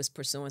when he was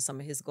pursuing some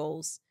of his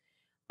goals.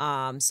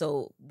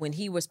 So when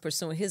he was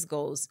pursuing his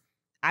goals,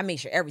 I made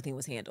sure everything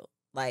was handled.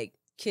 Like,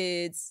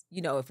 kids,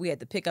 you know, if we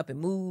had to pick up and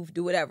move,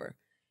 do whatever.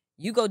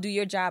 You go do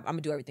your job, I'm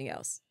gonna do everything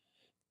else.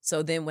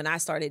 So then when I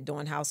started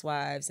doing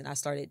Housewives and I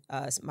started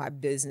my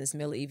business,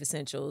 Miller Eve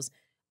Essentials,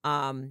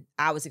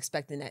 I was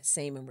expecting that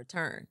same in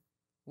return,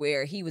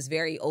 where he was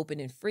very open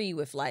and free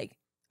with like,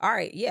 all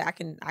right, yeah, I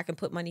can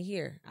put money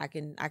here. I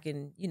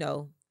can, you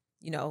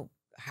know,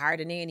 hire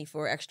a nanny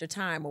for extra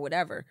time or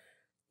whatever.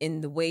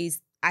 In the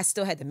ways I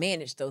still had to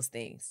manage those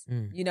things,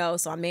 you know,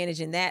 so I'm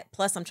managing that.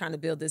 Plus I'm trying to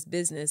build this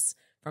business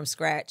from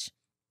scratch.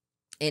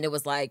 And it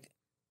was like,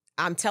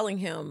 I'm telling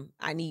him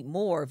I need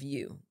more of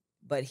you,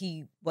 but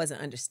he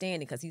wasn't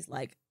understanding because he's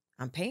like,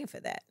 I'm paying for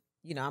that.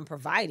 You know, I'm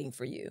providing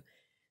for you.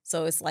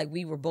 So it's like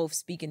we were both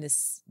speaking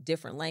this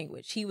different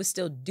language. He was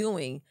still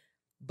doing,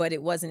 but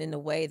it wasn't in the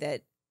way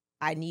that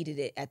I needed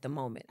it at the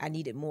moment. I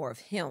needed more of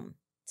him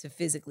to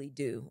physically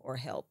do or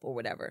help or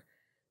whatever.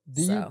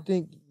 Do you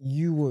think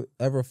you would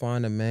ever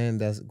find a man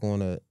that's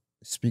going to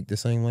speak the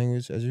same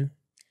language as you?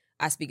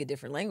 I speak a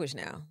different language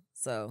now.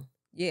 So,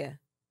 yeah.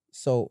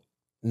 So,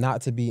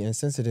 not to be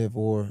insensitive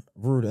or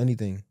rude or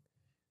anything,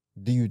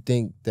 do you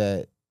think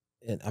that,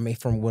 and I mean,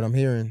 from what I'm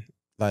hearing,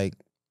 like,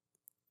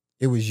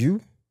 it was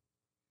you?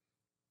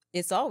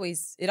 It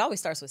always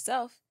starts with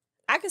self.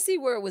 I can see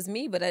where it was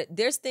me, but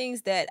there's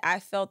things that I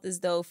felt as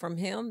though from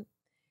him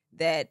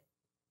that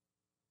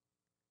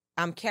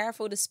I'm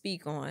careful to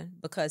speak on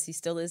because he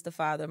still is the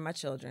father of my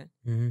children.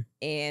 Mm-hmm.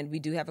 And we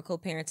do have a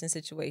co-parenting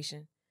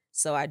situation.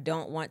 So I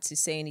don't want to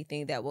say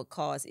anything that will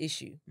cause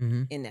issue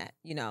in that,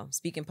 you know,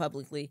 speaking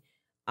publicly.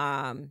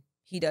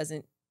 He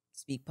doesn't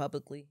speak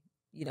publicly,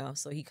 you know,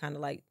 so he kind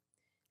of like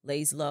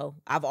lays low.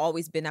 I've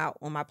always been out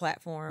on my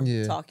platform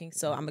talking,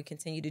 so I'm gonna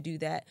continue to do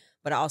that.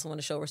 But I also want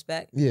to show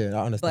respect. Yeah,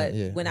 I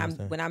understand.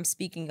 But when I'm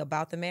speaking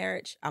about the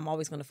marriage, I'm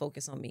always going to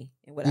focus on me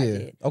and what I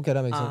did. Okay,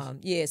 that makes sense.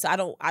 Yeah,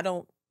 so I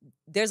don't.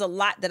 There's a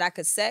lot that I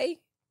could say,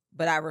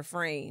 but I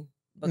refrain.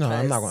 Because, no,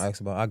 I'm not gonna ask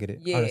about it. I get it.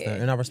 Yeah, I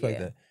understand, and I respect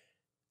that.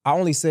 I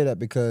only say that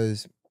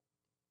because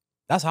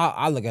that's how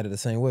I look at it the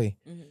same way.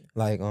 Mm-hmm.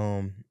 Like,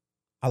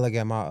 I look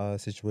at my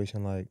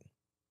situation like,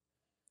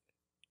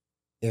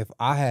 if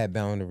I had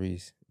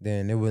boundaries,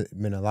 then there would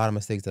have been a lot of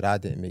mistakes that I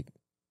didn't make.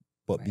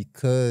 But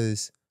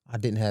because I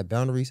didn't have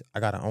boundaries,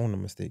 I gotta own the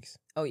mistakes.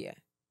 Oh yeah.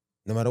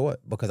 No matter what,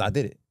 because I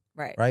did it.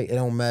 Right. Right? It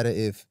don't matter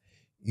if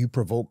you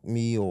provoke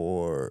me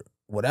or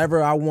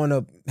whatever I want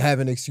to have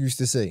an excuse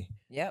to say.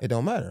 Yep. It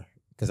don't matter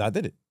because I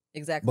did it.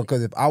 Exactly.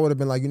 Because if I would have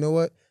been like, you know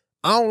what,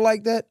 I don't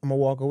like that, I'm gonna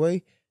walk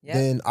away. Yep.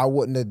 Then I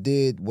wouldn't have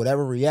did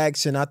whatever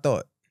reaction I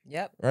thought.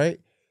 Yep. Right?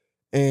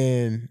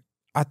 And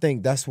I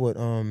think that's what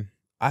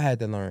I had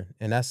to learn,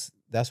 and that's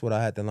what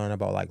I had to learn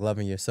about like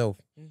loving yourself.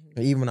 Mm-hmm.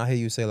 And even when I hear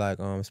you say like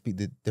speak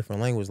the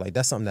different language, like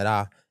that's something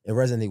that it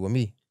resonate with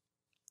me.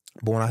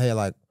 But when I hear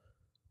like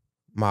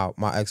my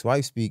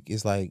ex-wife speak,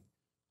 it's like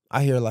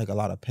I hear like a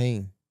lot of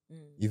pain.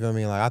 You feel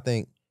me? Like I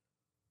think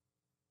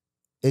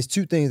it's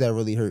two things that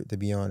really hurt, to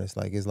be honest.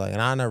 Like it's like,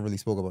 and I never really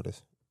spoke about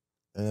this,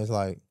 and it's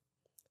like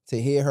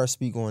to hear her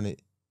speak on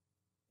it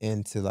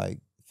and to like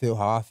feel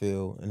how I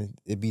feel, and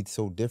it be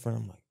so different.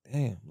 I'm like,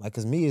 damn. Like,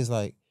 cause me, it's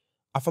like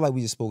I feel like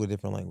we just spoke a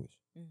different language.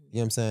 You know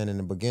what I'm saying? In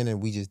the beginning,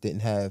 we just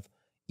didn't have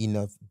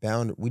enough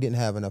we didn't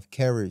have enough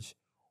courage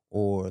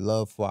or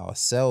love for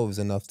ourselves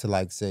enough to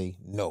like say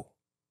no.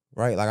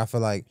 Right? Like I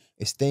feel like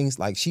it's things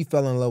like she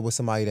fell in love with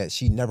somebody that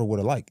she never would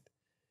have liked.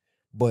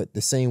 But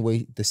the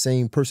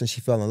same person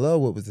she fell in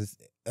love with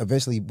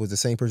eventually was the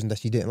same person that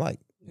she didn't like.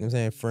 You know what I'm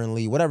saying?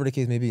 Friendly, whatever the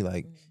case may be.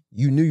 Like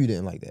you knew you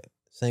didn't like that.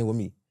 Same with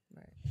me.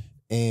 Right.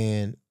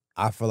 And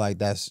I feel like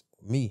that's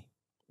me.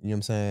 You know what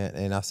I'm saying?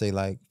 And I say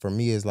like, for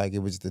me, it's like, it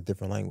was just a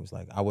different language.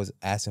 Like I was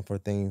asking for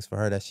things for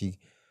her that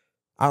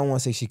I don't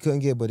want to say she couldn't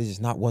get, but it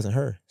just wasn't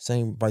her.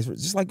 Same vice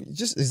versa.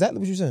 Just exactly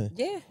what you're saying.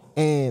 Yeah.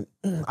 And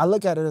I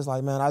look at it as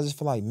like, man, I just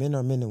feel like men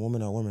are men and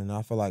women are women. And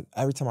I feel like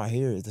every time I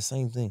hear it, it's the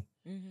same thing.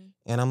 Mm-hmm.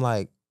 And I'm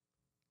like,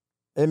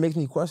 it makes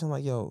me question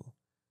like, yo,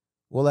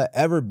 will there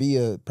ever be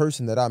a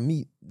person that I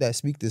meet that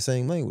speak the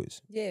same language?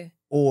 Yeah.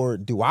 Or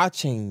do I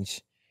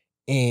change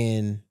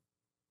and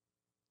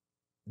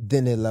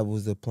then it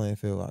levels the playing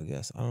field, I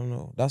guess. I don't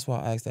know. That's why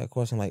I asked that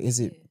question. Like, is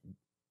it,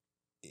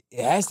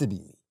 it has to be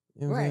me.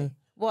 You know what I'm saying?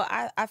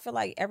 Well, I feel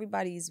like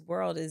everybody's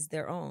world is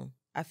their own.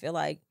 I feel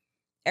like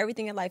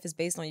everything in life is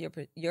based on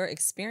your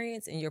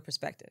experience and your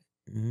perspective.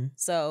 Mm-hmm.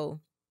 So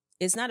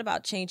it's not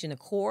about changing the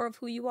core of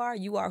who you are.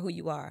 You are who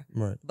you are.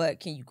 Right. But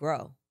can you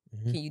grow?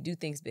 Mm-hmm. Can you do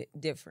things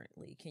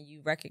differently? Can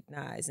you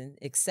recognize and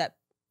accept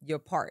your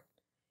part?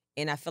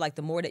 And I feel like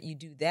the more that you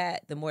do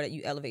that, the more that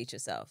you elevate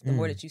yourself, the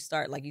more that you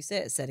start, like you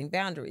said, setting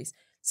boundaries.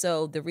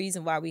 So the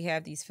reason why we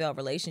have these failed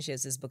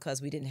relationships is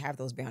because we didn't have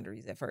those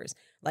boundaries at first.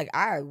 Like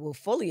I will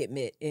fully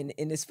admit, and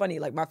it's funny,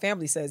 like my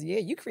family says, yeah,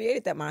 you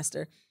created that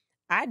monster.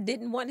 I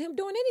didn't want him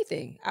doing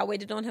anything. I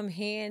waited on him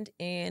hand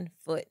and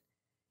foot.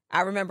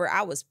 I remember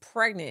I was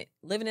pregnant,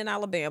 living in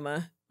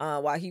Alabama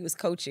while he was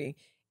coaching.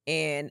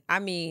 And I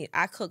mean,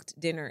 I cooked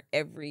dinner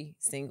every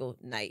single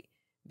night.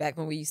 Back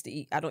when we used to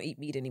eat, I don't eat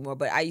meat anymore,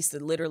 but I used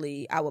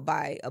to I would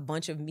buy a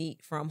bunch of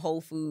meat from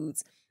Whole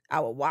Foods. I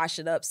would wash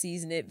it up,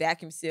 season it,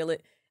 vacuum seal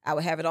it. I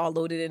would have it all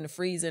loaded in the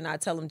freezer, and I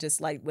tell him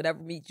just like, whatever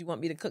meat you want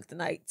me to cook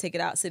tonight, take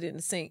it out, sit it in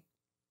the sink,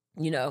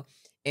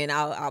 and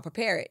I'll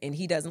prepare it. And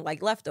he doesn't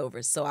like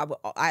leftovers. So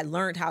I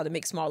learned how to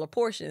make smaller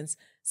portions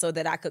so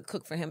that I could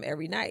cook for him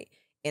every night.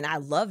 And I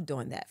loved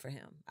doing that for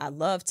him. I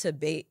loved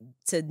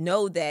to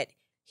know that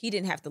he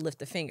didn't have to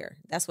lift a finger.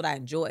 That's what I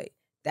enjoyed.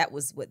 That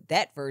was what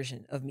that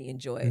version of me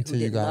enjoyed, Until who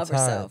didn't love tired.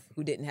 herself,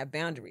 who didn't have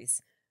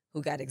boundaries,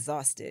 who got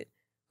exhausted,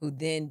 who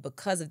then,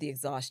 because of the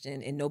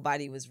exhaustion and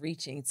nobody was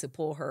reaching to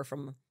pull her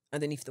from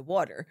underneath the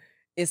water,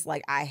 it's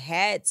like I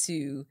had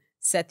to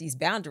set these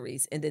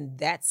boundaries. And then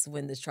that's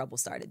when the trouble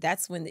started.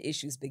 That's when the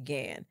issues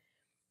began.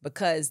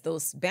 Because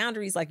those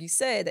boundaries, like you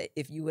said,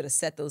 if you would have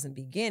set those in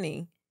the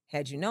beginning,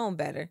 had you known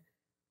better,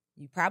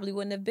 you probably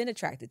wouldn't have been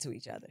attracted to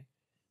each other.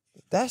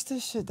 That's the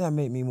shit that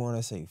made me want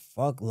to say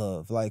fuck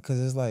love. Like, because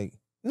it's like,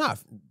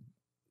 not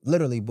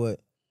literally, but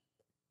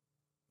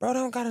bro, that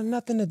don't got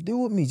nothing to do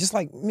with me. Just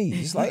like me.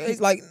 Just like, it's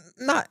like,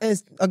 not,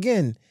 as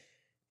again,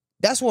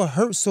 that's what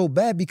hurts so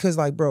bad because,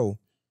 like, bro,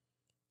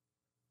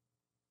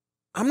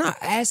 I'm not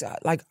asking,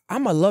 like,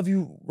 I'm going to love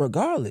you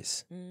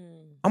regardless.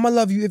 I'm going to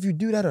love you if you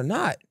do that or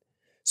not.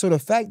 So the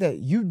fact that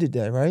you did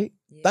that, right?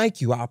 Yeah.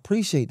 Thank you. I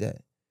appreciate that.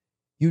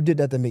 You did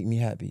that to make me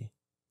happy.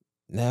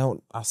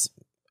 Now,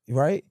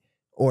 right?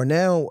 Or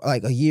now,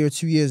 like a year,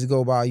 2 years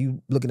ago, by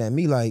you looking at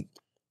me like,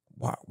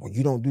 wow, well,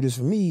 you don't do this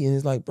for me. And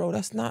it's like, bro,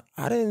 that's not,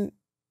 I don't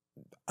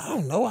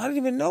know. I didn't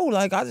even know.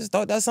 Like, I just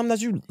thought that's something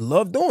that you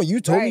love doing. You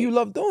told me you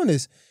love doing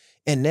this.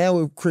 And now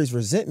it creates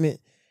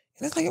resentment.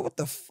 And it's like, what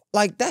the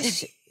like that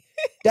shit,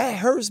 that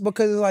hurts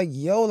because it's like,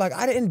 yo, like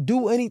I didn't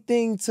do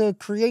anything to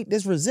create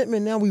this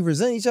resentment. Now we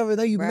resent each other.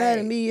 Now you mad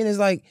at me. And it's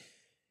like,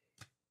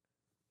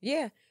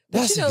 yeah.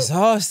 That's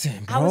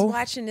exhausting, bro.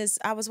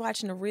 I was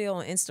watching a reel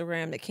on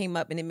Instagram that came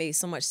up and it made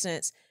so much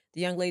sense.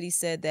 The young lady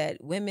said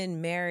that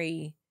women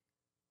marry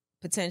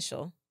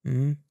potential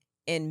and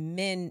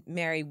men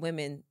marry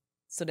women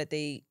so that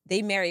they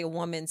marry a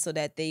woman so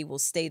that they will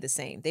stay the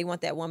same. They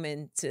want that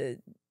woman to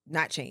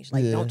not change.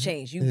 Like, don't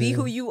change. You be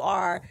who you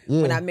are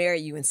when I marry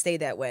you and stay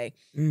that way.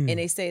 And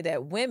they say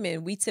that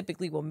women, we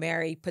typically will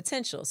marry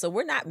potential. So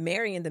we're not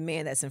marrying the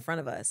man that's in front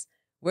of us.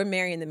 We're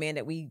marrying the man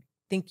that we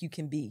think you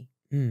can be.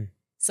 Mm.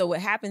 So what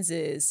happens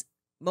is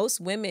most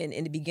women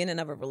in the beginning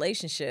of a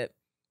relationship,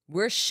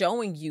 we're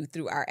showing you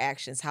through our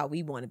actions how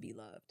we want to be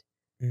loved.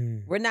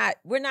 Mm.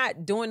 We're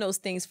not doing those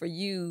things for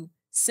you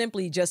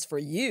simply just for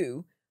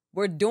you.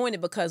 We're doing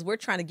it because we're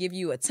trying to give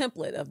you a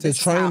template of this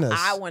is how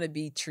I want to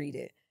be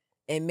treated.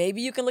 And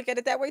maybe you can look at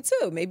it that way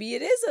too. Maybe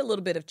it is a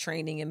little bit of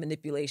training and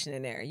manipulation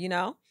in there, you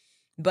know?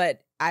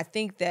 But I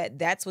think that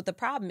that's what the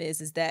problem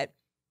is that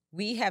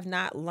we have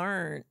not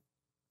learned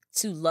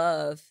to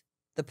love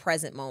the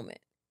present moment.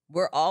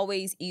 We're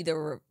always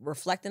either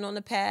reflecting on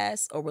the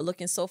past or we're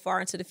looking so far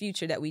into the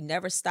future that we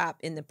never stop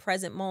in the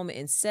present moment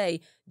and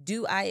say,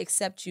 do I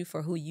accept you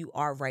for who you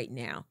are right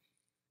now?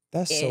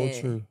 That's so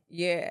true.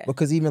 Yeah.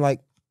 Because even like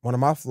one of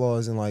my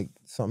flaws and like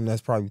something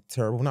that's probably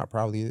terrible, not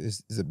probably,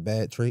 is a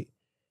bad trait.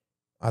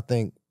 I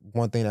think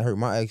one thing that hurt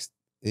my ex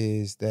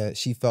is that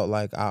she felt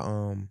like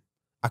I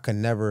could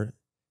never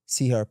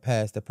see her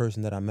past the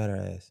person that I met her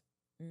as.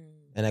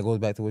 And that goes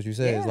back to what you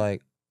said. It's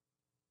like,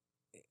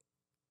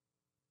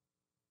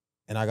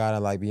 and I gotta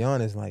like be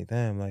honest, like,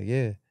 damn, like,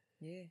 yeah.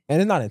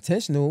 And it's not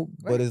intentional,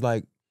 but it's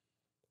like,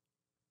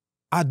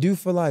 I do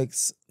feel like,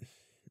 I'm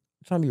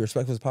trying to be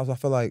respectful as possible, I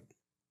feel like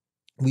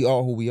we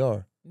are who we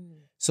are.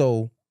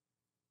 So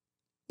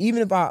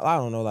even if I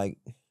don't know, like,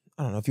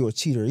 I don't know if you're a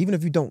cheater, even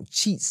if you don't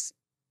cheat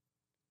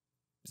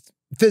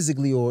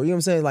physically or, you know what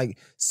I'm saying? Like,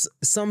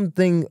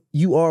 something,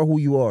 you are who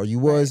you are. You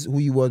was who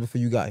you was before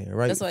you got here,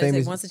 right? That's why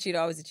they say once a cheater,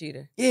 always a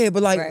cheater. Yeah,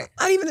 but like,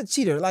 not even a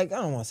cheater. Like, I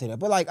don't want to say that.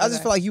 But like, I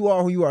just feel like you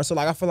are who you are. So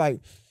like, I feel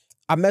like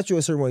I met you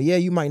a certain way. Yeah,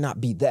 you might not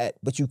be that,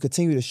 but you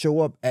continue to show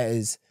up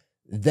as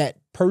that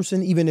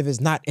person, even if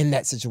it's not in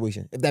that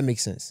situation, if that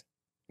makes sense.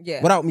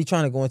 Yeah. Without me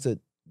trying to go into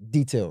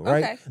detail,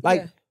 right? Okay.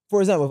 Like, for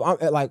example, if I'm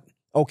at like,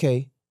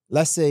 okay,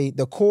 let's say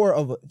the core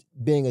of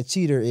being a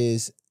cheater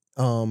is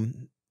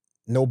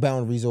no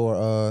boundaries or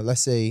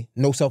let's say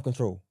no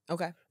self-control.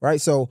 Okay.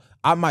 Right? So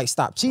I might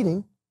stop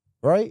cheating,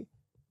 right?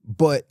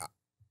 But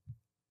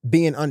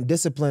being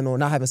undisciplined or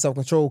not having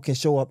self-control can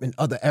show up in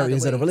other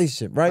areas of the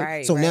relationship,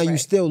 right? So now you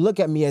still look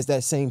at me as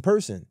that same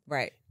person.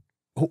 Right.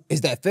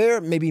 Is that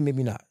fair? Maybe,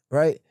 maybe not,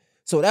 right?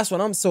 So that's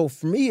what so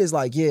for me it's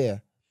like, yeah,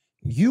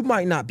 you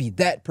might not be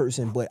that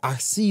person, but I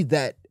see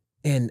that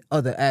in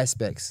other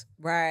aspects.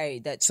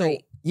 Right, that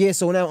trait. So, yeah,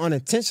 so now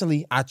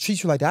unintentionally, I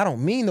treat you like that. I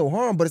don't mean no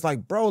harm, but it's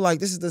like, bro, like,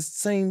 this is the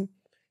same.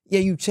 Yeah,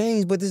 you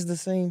changed, but this is the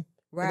same.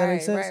 Right, does that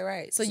make sense?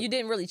 right. So you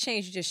didn't really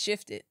change, you just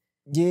shifted.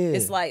 Yeah.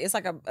 It's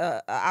like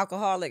a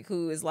alcoholic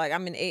who is like,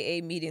 I'm in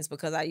AA meetings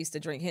because I used to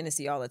drink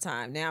Hennessy all the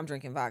time. Now I'm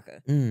drinking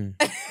vodka.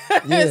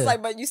 It's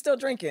like, but you still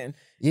drinking.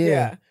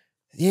 Yeah.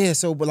 Yeah,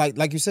 so, but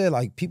like you said,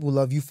 like, people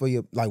love you for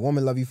your, like,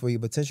 women love you for your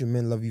potential,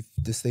 men love you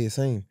to stay the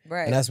same.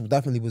 Right. And that's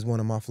definitely was one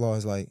of my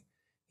flaws, like,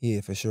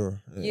 yeah, for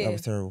sure. Yeah. That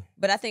was terrible.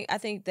 But I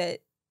think that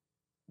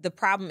the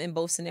problem in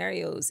both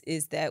scenarios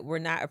is that we're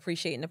not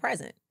appreciating the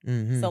present.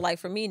 So like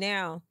for me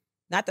now,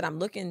 not that I'm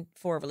looking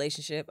for a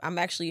relationship, I'm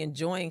actually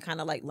enjoying kind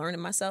of like learning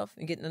myself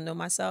and getting to know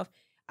myself.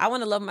 I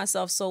want to love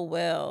myself so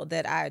well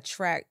that I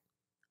attract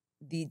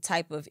the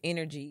type of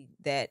energy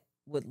that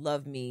would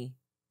love me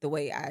the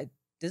way I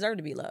deserve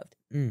to be loved.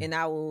 And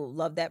I will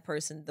love that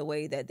person the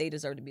way that they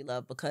deserve to be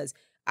loved because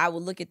I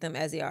will look at them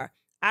as they are.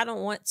 I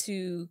don't want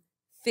to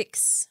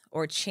fix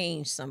or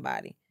change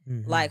somebody.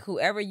 Like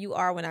whoever you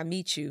are when I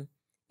meet you,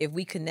 if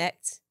we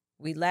connect,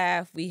 we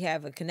laugh, we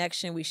have a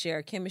connection, we share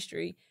a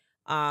chemistry,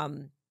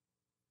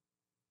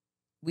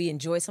 we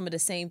enjoy some of the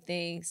same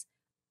things.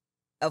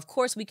 Of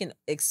course, we can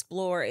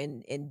explore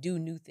and do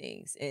new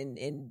things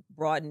and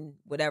broaden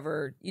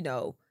whatever, you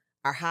know,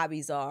 our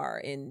hobbies are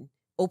and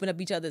open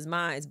up each other's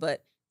minds.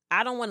 But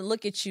I don't want to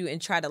look at you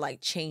and try to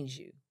like change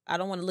you. I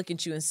don't want to look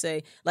at you and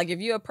say, like, if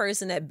you're a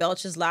person that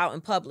belches loud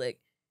in public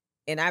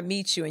and I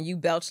meet you and you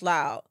belch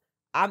loud,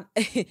 I'm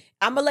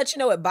I'm gonna let you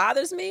know it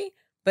bothers me.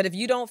 But if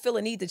you don't feel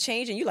a need to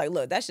change and you like,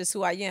 look, that's just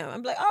who I am.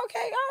 I'm like, okay,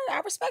 all right,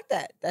 I respect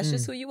that. That's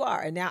just who you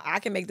are. And now I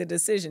can make the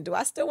decision. Do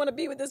I still want to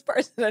be with this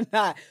person or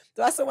not?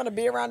 Do I still want to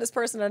be around this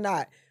person or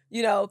not?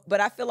 You know, but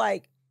I feel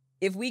like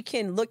if we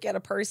can look at a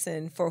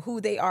person for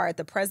who they are at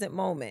the present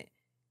moment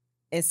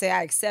and say,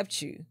 I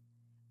accept you,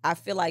 I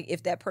feel like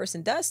if that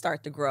person does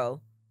start to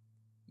grow,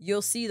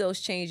 you'll see those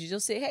changes. You'll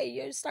say, hey,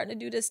 you're starting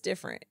to do this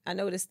different. I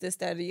noticed this,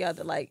 that, or the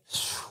other. Like,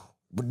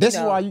 but this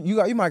is why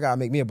you might gotta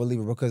make me a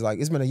believer because like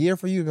it's been a year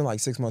for you, it's been like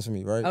 6 months for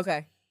me, right?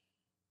 Okay.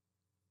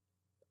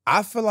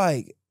 I feel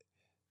like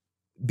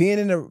being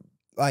in a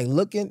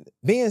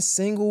being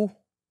single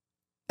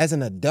as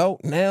an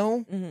adult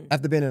now,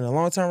 after being in a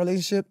long-term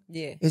relationship,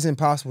 it's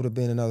impossible to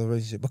be in another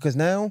relationship because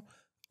now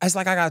it's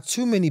like I got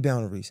too many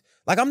boundaries.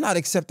 Like I'm not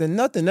accepting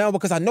nothing now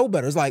because I know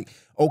better. It's like,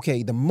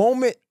 okay, the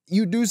moment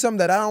you do something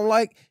that I don't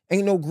like,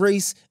 ain't no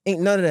grace,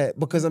 ain't none of that.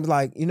 Because I'm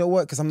like, you know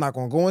what? Because I'm not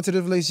gonna go into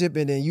the relationship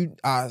and then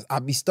I'll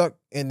be stuck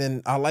and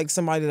then I like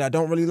somebody that I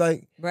don't really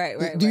like.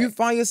 Right. Do you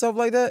find yourself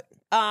like that?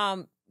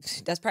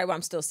 That's probably why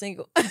I'm still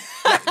single.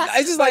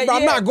 It's just like, bro,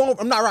 yeah.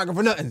 I'm not rocking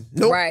for nothing.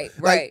 Nope. Right.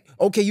 Like,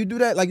 okay, you do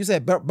that, like you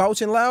said,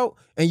 bouching loud,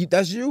 and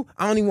that's you.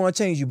 I don't even want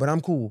to change you, but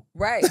I'm cool.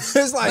 Right. It's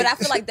like, but I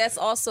feel like that's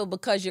also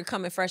because you're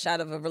coming fresh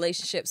out of a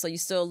relationship, so you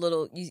still a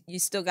little, you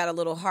still got a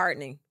little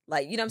hardening.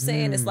 Like, you know what I'm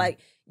saying? It's like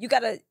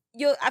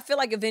I feel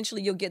like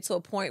eventually you'll get to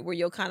a point where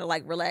you'll kind of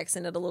like relax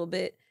in it a little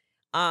bit.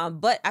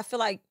 But I feel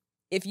like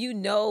if you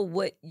know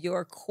what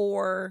your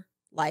core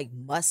like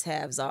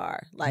must-haves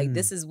are, like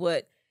this is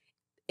what,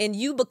 and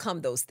you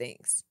become those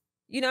things.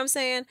 You know what I'm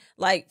saying?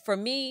 Like for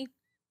me,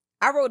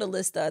 I wrote a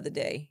list the other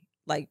day,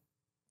 like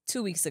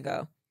 2 weeks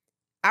ago.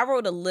 I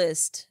wrote a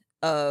list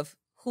of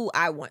who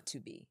I want to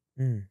be.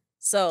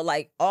 So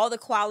like all the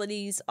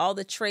qualities, all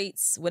the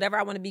traits, whatever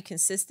I want to be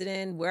consistent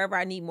in, wherever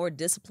I need more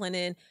discipline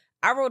in.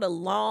 I wrote a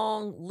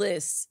long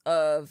list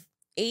of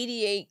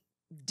 88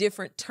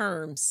 different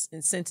terms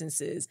and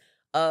sentences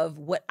of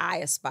what I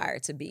aspire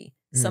to be.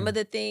 Some of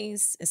the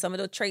things and some of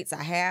the traits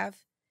I have,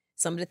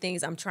 some of the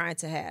things I'm trying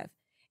to have.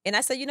 And I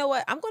said, you know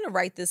what? I'm going to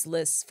write this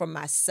list for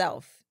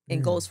myself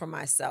and goals for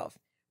myself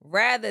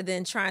rather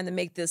than trying to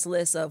make this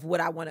list of what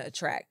I want to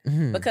attract.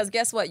 Because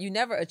guess what? You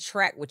never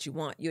attract what you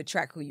want. You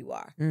attract who you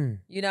are,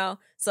 you know?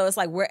 So it's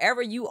like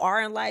wherever you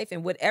are in life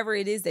and whatever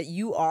it is that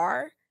you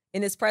are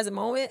in this present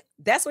moment,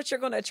 that's what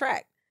you're going to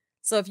attract.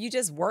 So if you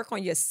just work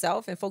on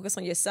yourself and focus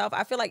on yourself,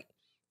 I feel like,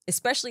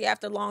 especially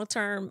after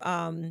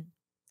long-term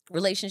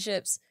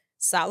relationships,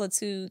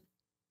 solitude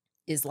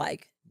is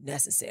like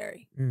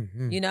necessary,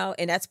 you know?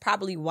 And that's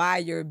probably why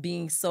you're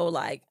being so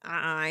like,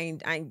 I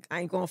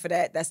ain't going for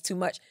that. That's too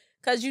much.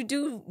 Because you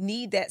do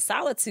need that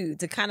solitude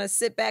to kind of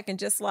sit back and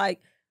just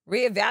like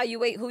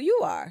reevaluate who you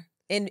are.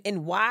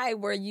 And why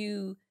were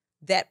you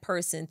that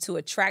person to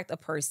attract a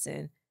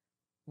person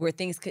where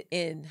things could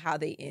end how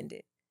they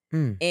ended?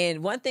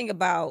 And one thing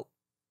about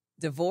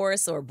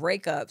divorce or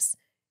breakups,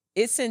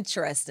 it's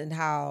interesting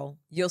how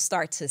you'll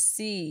start to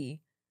see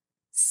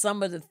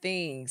some of the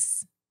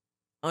things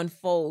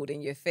unfold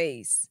in your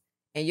face,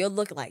 and you'll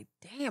look like,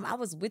 damn, I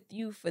was with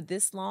you for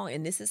this long,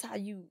 and this is how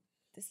you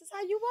are, this is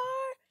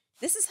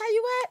how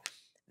you act.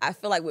 I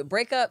feel like with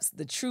breakups,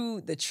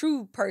 the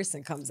true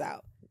person comes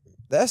out.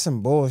 That's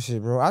some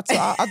bullshit, bro. I think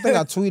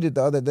I tweeted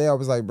the other day. I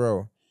was like,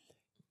 bro,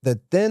 the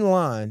thin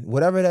line,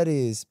 whatever that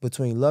is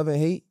between love and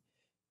hate,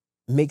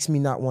 makes me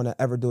not want to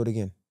ever do it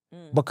again.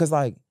 Because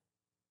like,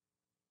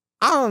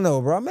 I don't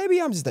know, bro. Maybe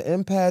I'm just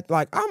an empath.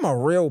 Like, I'm a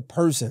real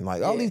person.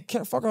 Like, all these,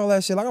 fuck all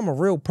that shit. Like, I'm a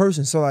real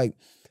person. So, like,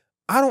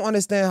 I don't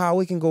understand how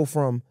we can go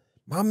from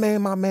my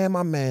man,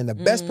 the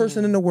best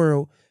person in the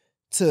world,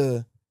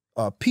 to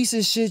a piece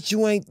of shit,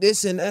 you ain't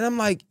this. And I'm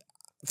like,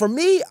 for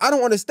me, I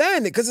don't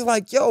understand it. Because it's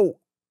like, yo,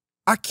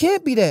 I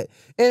can't be that.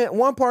 And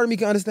one part of me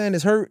can understand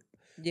is hurt.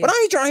 But I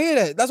ain't trying to hear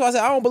that. That's why I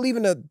said I don't believe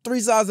in the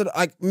three sides of the,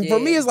 like, for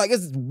me, it's like,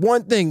 it's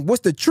one thing.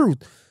 What's the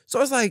truth? So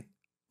it's like,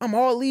 I'm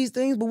all these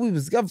things, but we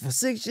was together for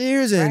 6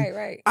 years,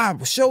 and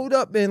I showed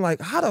up, and like,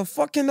 how the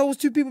fuck can those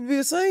two people be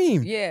the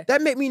same? Yeah.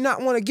 That make me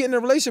not want to get in a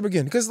relationship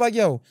again. Because like,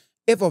 yo,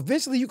 if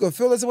eventually you could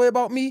feel this way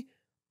about me,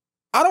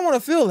 I don't want to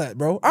feel that,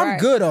 bro. I'm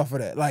good off of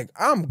that. Like,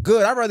 I'm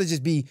good. I'd rather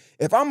just be,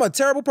 if I'm a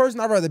terrible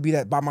person, I'd rather be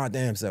that by my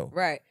damn self.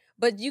 Right.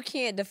 But you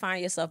can't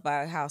define yourself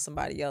by how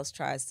somebody else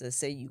tries to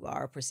say you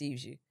are or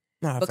perceives you.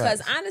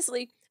 Because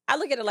honestly, I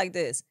look at it like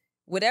this.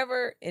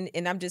 Whatever,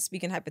 and I'm just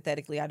speaking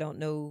hypothetically, I don't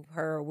know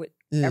her or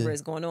whatever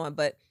is going on,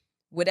 but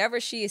whatever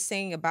she is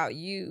saying about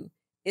you,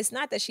 it's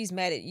not that she's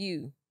mad at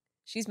you.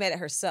 She's mad at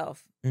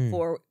herself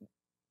for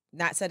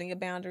not setting a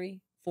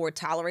boundary, for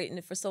tolerating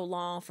it for so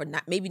long, for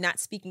maybe not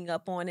speaking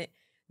up on it,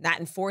 not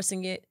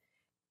enforcing it.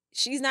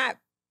 She's not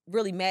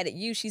really mad at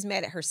you. She's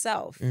mad at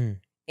herself.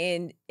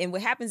 And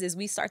what happens is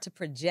we start to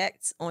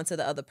project onto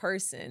the other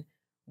person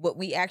what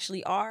we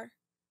actually are,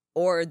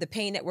 or the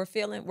pain that we're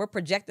feeling. We're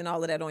projecting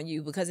all of that on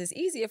you because it's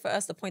easier for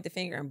us to point the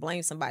finger and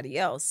blame somebody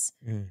else.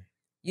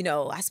 You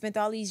know, I spent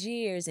all these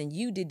years and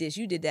you did this,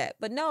 you did that.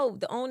 But no,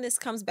 the onus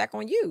comes back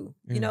on you,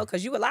 you know,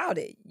 because you allowed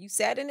it. You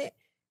sat in it,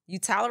 you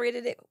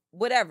tolerated it,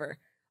 whatever.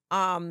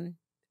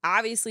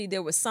 Obviously,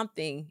 there was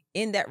something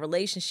in that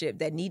relationship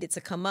that needed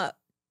to come up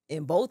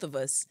in both of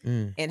us.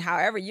 And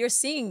however you're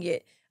seeing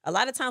it, a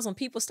lot of times when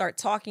people start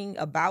talking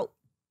about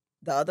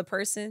the other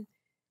person,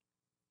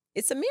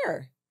 it's a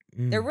mirror.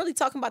 They're really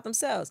talking about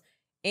themselves.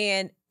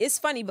 And it's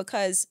funny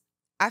because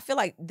I feel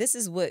like this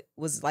is what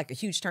was like a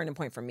huge turning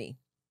point for me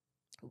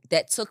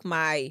that took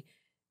my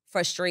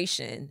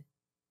frustration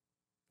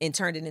and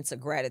turned it into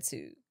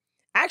gratitude.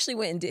 I actually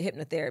went and did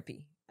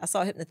hypnotherapy. I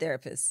saw a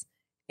hypnotherapist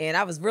and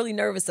I was really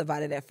nervous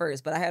about it at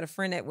first, but I had a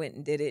friend that went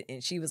and did it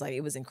and she was like,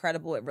 it was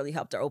incredible. It really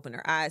helped her open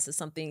her eyes to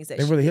some things that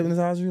they really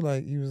hypnotized you?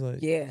 Like, you was like,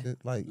 yeah,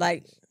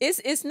 like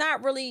it's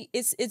not really,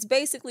 it's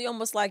basically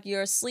almost like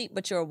you're asleep,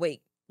 but you're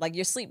awake. Like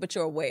you're asleep, but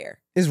you're aware.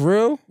 It's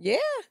real? Yeah.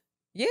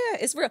 Yeah,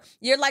 it's real.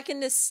 You're like in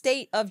this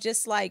state of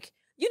just like,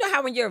 you know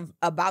how when you're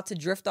about to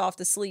drift off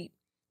to sleep,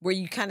 where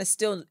you kind of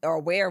still are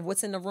aware of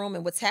what's in the room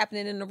and what's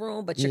happening in the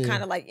room, but you're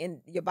kind of like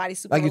in your body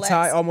super like relaxed.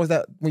 You're tired, almost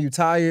that when you're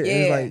tired,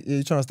 and it's like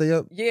you're trying to stay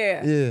up.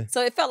 Yeah.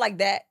 So it felt like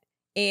that.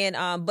 And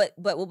but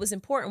what was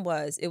important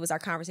was it was our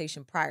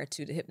conversation prior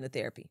to the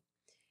hypnotherapy.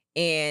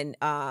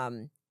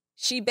 And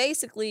she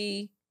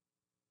basically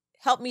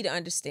helped me to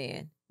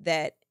understand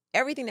that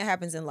everything that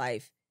happens in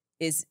life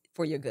is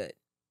for your good.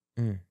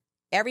 Mm.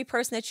 Every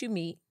person that you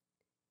meet,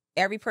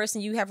 every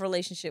person you have a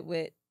relationship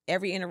with,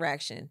 every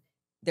interaction,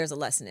 there's a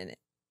lesson in it.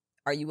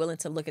 Are you willing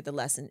to look at the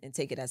lesson and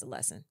take it as a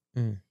lesson?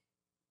 Mm.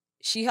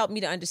 She helped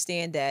me to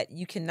understand that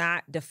you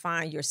cannot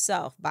define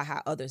yourself by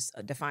how others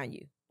define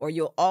you, or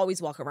you'll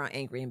always walk around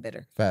angry and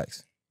bitter.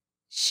 Facts.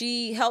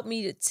 She helped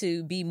me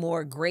to be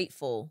more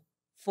grateful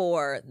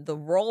for the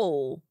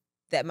role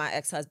that my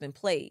ex-husband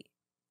played.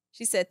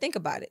 She said, think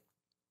about it.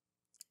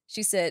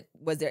 She said,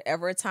 was there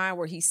ever a time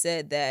where he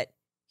said that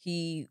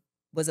he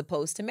was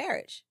opposed to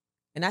marriage?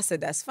 And I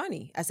said, that's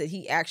funny. I said,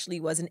 he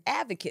actually was an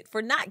advocate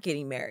for not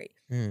getting married.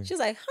 Mm. She was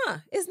like,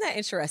 isn't that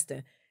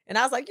interesting? And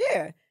I was like,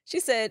 yeah. She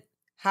said,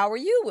 how are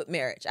you with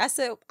marriage? I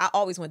said, I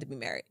always wanted to be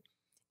married.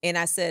 And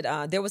I said,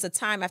 there was a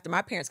time after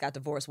my parents got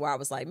divorced where I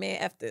was like, man,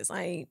 F this.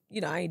 I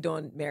ain't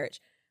doing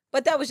marriage.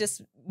 But that was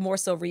just more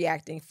so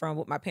reacting from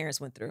what my parents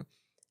went through.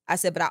 I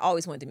said, but I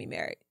always wanted to be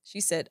married.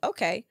 She said,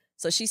 okay.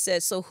 So she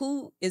said, so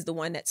who is the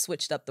one that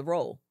switched up the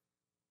role?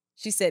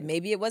 She said,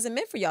 maybe it wasn't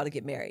meant for y'all to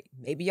get married.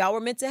 Maybe y'all were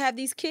meant to have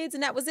these kids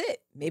and that was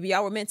it. Maybe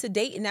y'all were meant to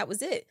date and that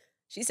was it.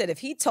 She said, if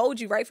he told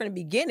you right from the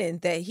beginning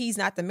that he's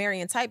not the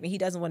marrying type and he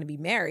doesn't want to be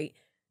married,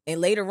 and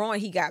later on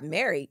he got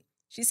married,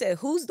 she said,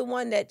 who's the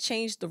one that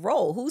changed the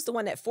role? Who's the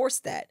one that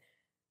forced that?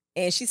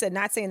 And she said,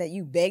 not saying that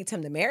you begged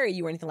him to marry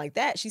you or anything like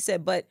that. She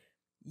said, but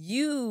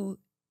you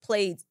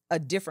played a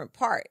different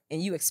part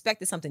and you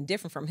expected something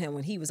different from him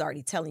when he was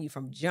already telling you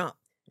from jump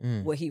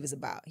what he was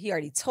about. He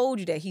already told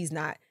you that he's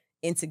not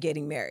into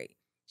getting married.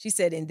 She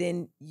said, and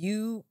then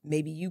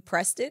maybe you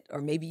pressed it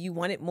or maybe you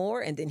wanted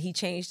more and then he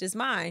changed his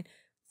mind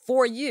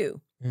for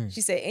you.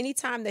 She said,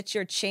 anytime that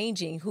you're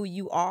changing who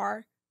you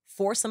are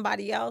for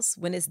somebody else,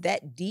 when it's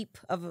that deep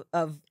of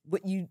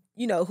what you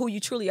know, who you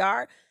truly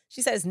are,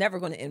 she said, it's never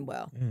going to end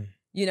well.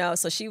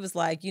 So she was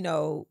like,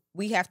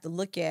 we have to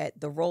look at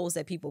the roles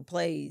that people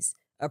plays,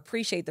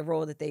 appreciate the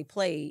role that they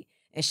played.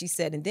 And she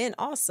said, and then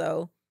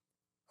also,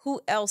 who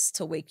else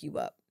to wake you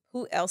up?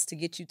 Who else to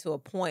get you to a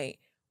point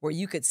where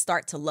you could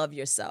start to love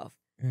yourself?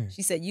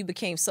 She said, you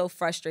became so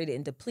frustrated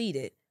and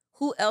depleted.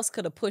 Who else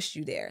could have pushed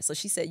you there? So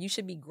she said, you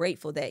should be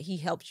grateful that he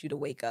helped you to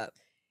wake up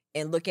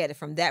and look at it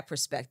from that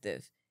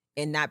perspective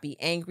and not be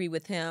angry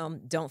with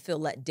him. Don't feel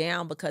let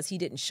down because he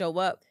didn't show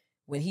up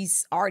when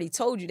he's already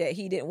told you that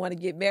he didn't want to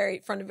get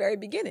married from the very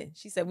beginning.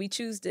 She said, we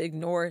choose to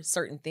ignore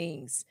certain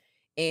things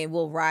and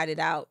we'll ride it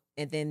out.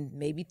 And then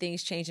maybe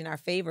things change in our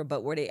favor,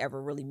 but were they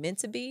ever really meant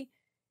to be?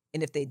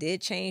 And if they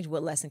did change,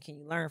 what lesson can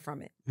you learn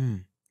from it?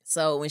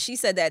 So when she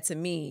said that to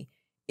me,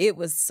 it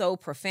was so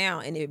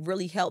profound and it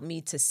really helped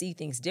me to see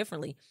things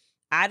differently.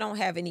 I don't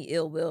have any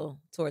ill will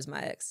towards my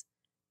ex.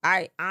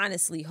 I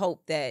honestly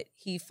hope that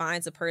he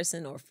finds a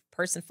person or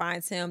person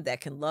finds him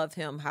that can love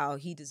him how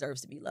he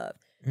deserves to be loved.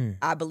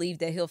 I believe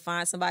that he'll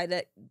find somebody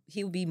that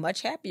he'll be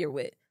much happier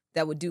with,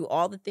 that would do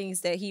all the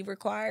things that he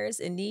requires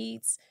and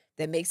needs,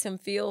 that makes him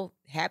feel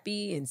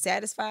happy and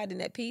satisfied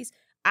and at peace.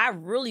 I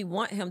really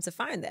want him to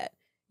find that,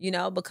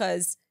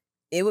 because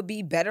it would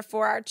be better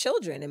for our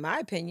children, in my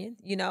opinion.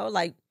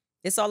 Like,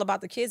 it's all about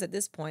the kids at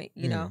this point,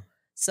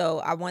 So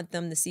I want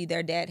them to see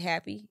their dad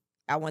happy.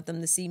 I want them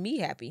to see me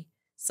happy.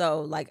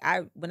 So, like,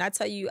 when I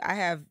tell you I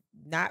have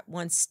not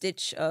one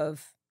stitch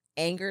of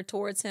anger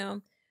towards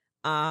him,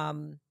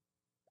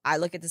 I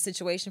look at the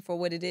situation for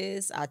what it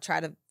is. I try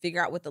to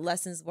figure out what the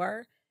lessons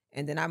were,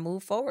 and then I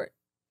move forward,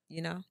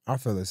 I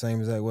feel the same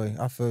exact way.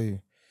 I feel you.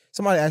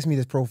 Somebody asked me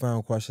this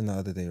profound question the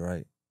other day,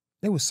 right?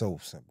 It was so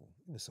simple.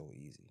 It was so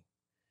easy.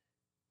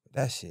 But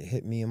that shit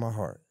hit me in my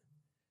heart.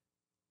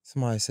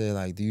 Somebody said,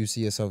 like, do you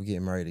see yourself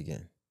getting married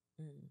again?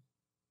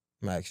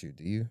 I'm gonna ask you,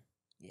 do you?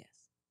 Yes.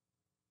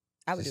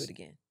 I would do it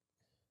again.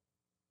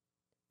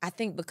 I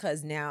think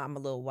because now I'm a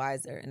little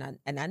wiser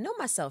and I know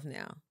myself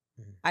now.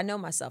 I know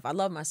myself. I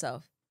love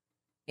myself.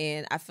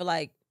 And I feel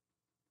like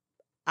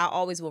I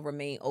always will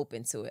remain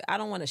open to it. I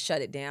don't want to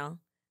shut it down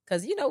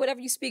because, whatever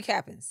you speak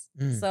happens.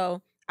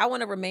 So I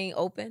want to remain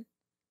open.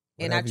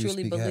 And I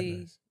truly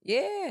believe,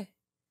 yeah,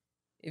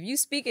 if you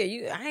speak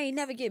it, I ain't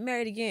never get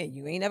married again.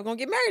 You ain't never going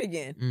to get married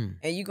again.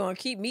 And you're going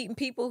to keep meeting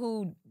people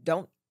who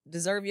don't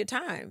deserve your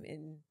time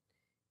and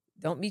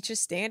don't meet your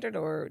standard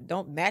or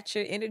don't match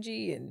your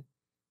energy. And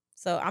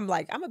so I'm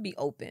like, I'm going to be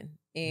open.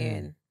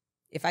 And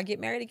if I get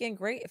married again,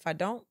 great. If I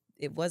don't,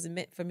 it wasn't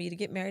meant for me to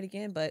get married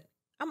again, but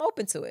I'm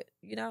open to it,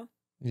 Yeah.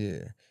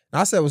 And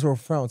I said it was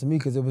profound to me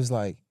because it was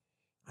like,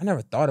 I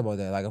never thought about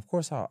that. Like, of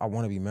course, I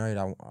want to be married.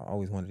 I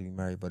always wanted to be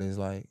married, but it's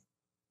like,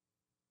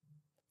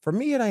 for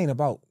me, it ain't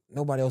about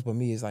nobody else but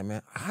me. It's like,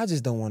 man, I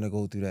just don't want to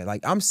go through that.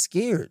 Like, I'm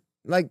scared.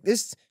 Like,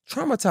 it's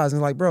traumatizing.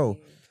 Like, bro,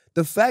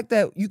 the fact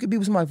that you could be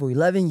with somebody for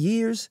 11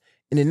 years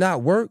and it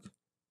not work,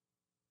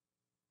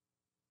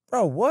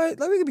 bro, what?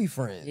 Like, we could be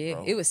friends,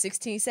 bro. It was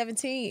 16,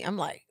 17. I'm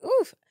like,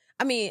 oof.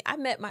 I mean, I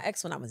met my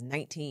ex when I was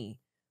 19.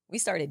 We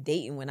started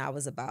dating when I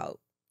was about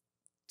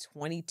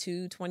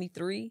 22,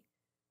 23.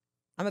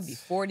 I'm gonna be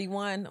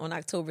 41 on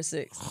October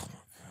 6th.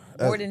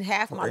 More than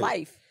half my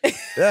life.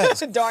 That's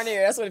darn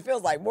near. That's what it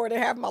feels like. More than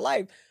half my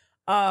life.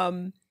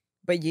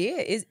 But yeah,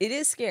 it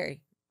is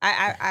scary.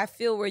 I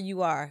feel where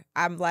you are.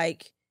 I'm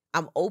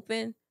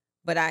open,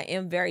 but I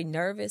am very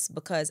nervous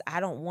because I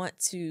don't want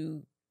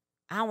to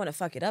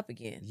fuck it up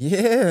again.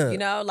 Yeah. You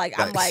know, like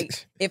I'm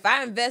like, if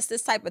I invest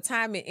this type of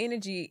time and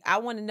energy, I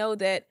want to know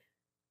that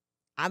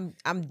I'm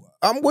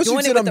with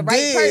doing you it with the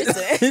right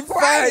person.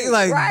 Right.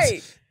 Like,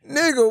 right.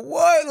 nigga,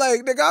 what?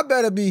 Like,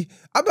 nigga,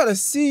 I better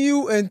see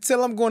you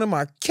until I'm going in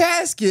my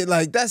casket.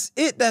 Like, that's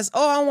it. That's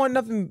all. I want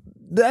nothing.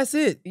 That's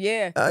it.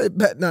 Yeah. It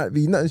better not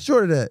be nothing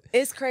short of that.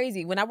 It's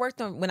crazy. When I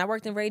worked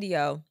in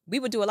radio, we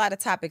would do a lot of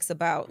topics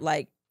about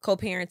like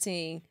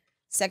co-parenting,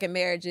 second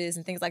marriages,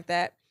 and things like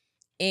that.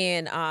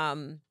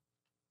 And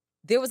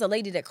there was a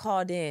lady that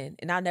called in,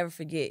 and I'll never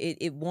forget.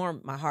 It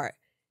warmed my heart.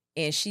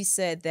 And she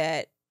said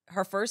that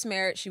her first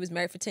marriage, she was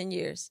married for 10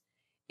 years,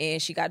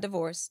 and she got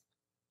divorced.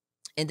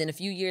 And then a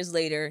few years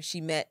later,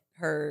 she met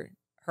her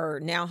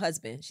now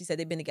husband. She said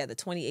they've been together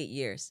 28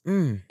 years.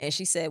 And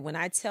she said, when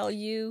I tell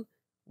you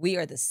we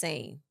are the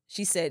same,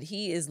 she said,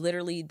 he is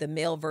literally the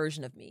male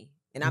version of me,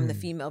 and I'm the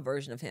female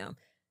version of him.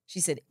 She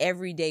said,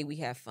 every day we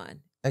have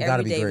fun.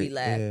 Every day we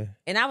laugh. Yeah.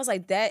 And I was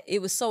like, that,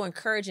 it was so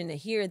encouraging to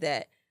hear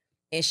that.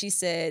 And she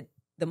said,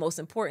 the most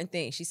important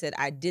thing, she said,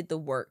 I did the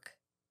work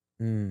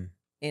and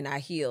I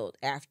healed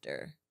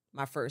after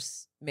my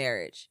first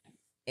marriage.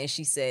 And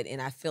she said,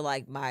 and I feel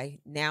like my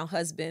now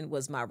husband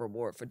was my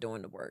reward for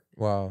doing the work.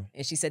 Wow.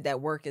 And she said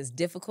that work is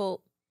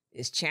difficult,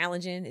 it's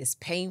challenging, it's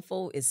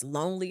painful, it's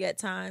lonely at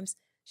times.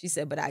 She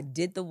said, but I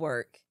did the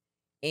work,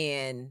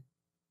 and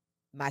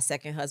my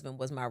second husband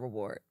was my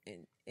reward.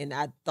 And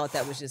I thought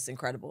that was just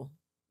incredible.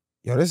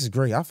 Yo, this is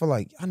great. I feel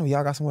like, I know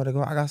y'all got somewhere to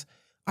go.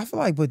 I feel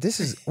like, but this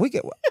is,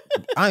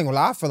 I ain't gonna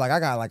lie, I feel like I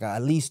got like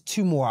at least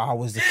 2 more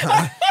hours to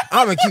come.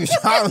 I'm gonna keep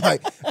trying.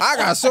 Like, I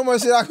got so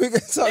much shit we can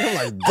talk. I'm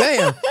like,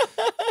 damn.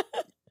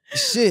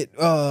 Shit.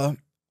 But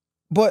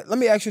let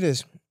me ask you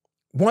this.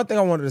 One thing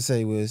I wanted to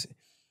say was,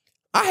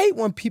 I hate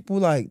when people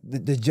like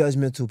the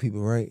judgmental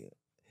people, right?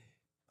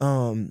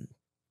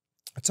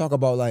 Talk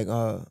about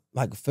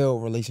like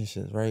failed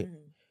relationships, right?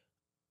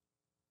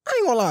 I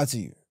ain't gonna lie to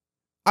you.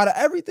 Out of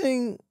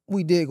everything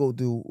we did go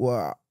through,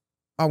 or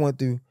I went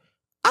through,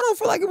 I don't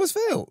feel like it was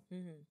failed.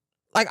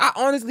 Like, I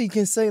honestly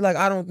can say, like,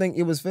 I don't think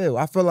it was failed.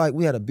 I feel like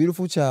we had a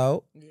beautiful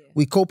child. Yeah.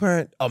 We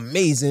co-parent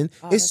amazing.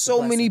 There's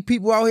so many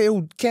people out here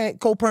who can't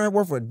co-parent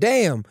worth a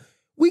damn.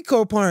 We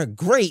co-parent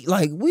great.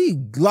 Like, we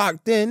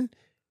locked in,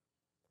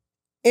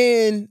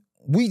 and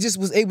we just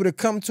was able to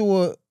come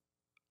to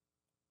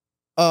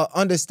a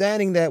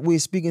understanding that we're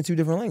speaking 2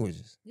 different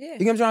languages. Yeah. You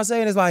know what I'm trying to say?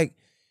 And it's like,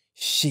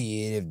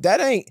 shit, if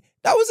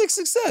that was a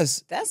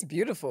success. That's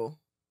beautiful,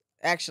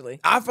 actually.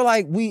 I feel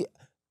like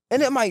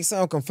and it might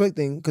sound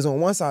conflicting, because on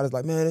one side it's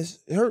like, man,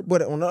 it hurt,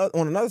 but on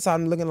another side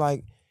I'm looking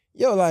like,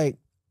 yo, like,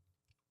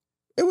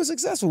 it was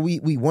successful.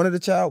 We wanted a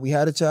child, we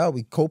had a child,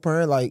 we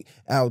co-parent, like,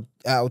 our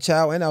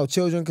child and our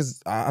children,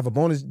 because I have a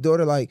bonus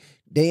daughter, like,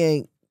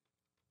 they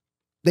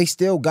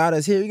still got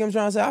us here. You know what I'm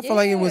trying to say? I feel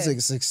like it was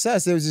a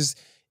success. It was just,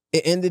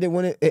 it ended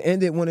when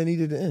it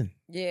needed to end.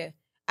 Yeah.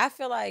 I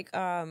feel like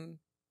the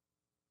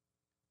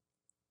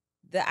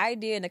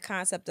idea and the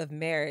concept of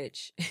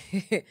marriage,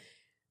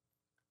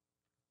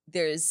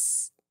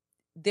 there's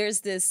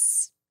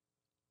this,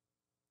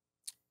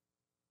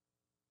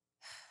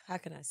 how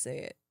can I say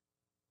it?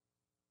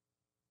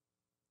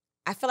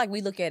 I feel like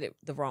we look at it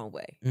the wrong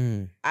way.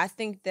 I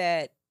think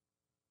that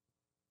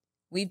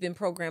we've been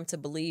programmed to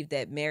believe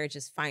that marriage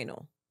is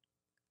final.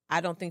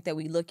 I don't think that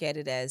we look at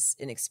it as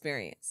an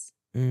experience.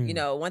 You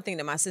know, one thing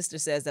that my sister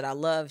says that I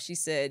love, she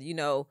said, you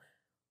know,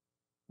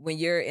 when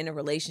you're in a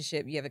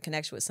relationship, you have a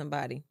connection with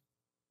somebody,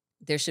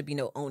 there should be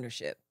no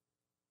ownership.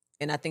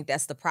 And I think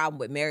that's the problem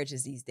with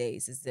marriages these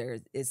days, is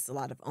it's a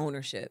lot of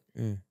ownership.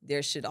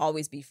 There should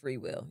always be free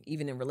will,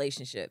 even in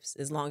relationships.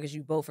 As long as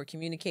you both are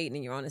communicating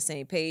and you're on the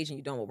same page and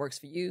you're doing what works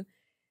for you.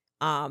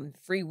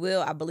 Free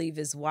will, I believe,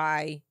 is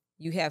why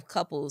you have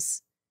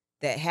couples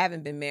that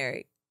haven't been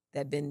married, that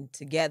have been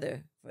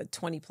together for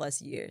 20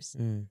 plus years.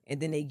 And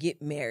then they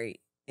get married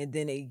and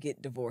then they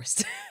get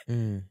divorced.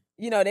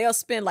 You know, they'll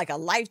spend like a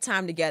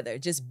lifetime together,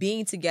 just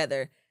being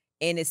together.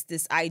 And it's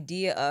this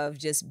idea of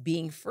just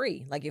being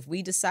free. Like, if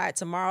we decide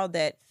tomorrow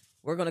that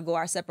we're going to go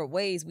our separate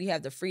ways, we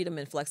have the freedom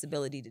and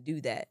flexibility to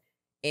do that.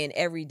 And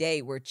every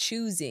day we're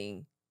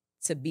choosing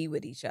to be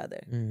with each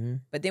other.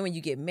 But then when you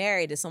get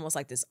married, it's almost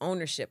like this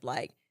ownership.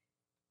 Like,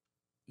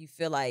 you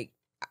feel like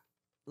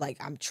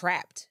I'm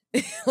trapped.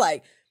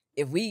 Like,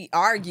 if we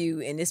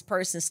argue and this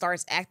person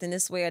starts acting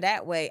this way or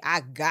that way,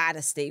 I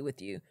gotta stay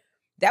with you.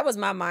 That was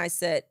my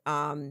mindset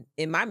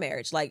in my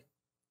marriage. Like,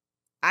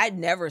 I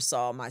never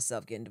saw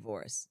myself getting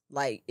divorced.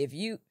 Like, if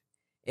you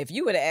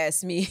would have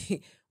asked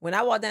me when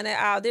I walked down that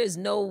aisle, there's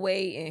no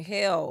way in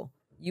hell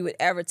you would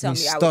ever tell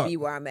me I would be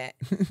where I'm at.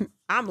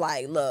 I'm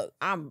like, look,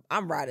 I'm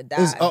ride or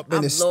die. It's up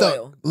and it's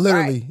stuck,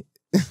 literally.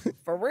 Right?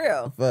 For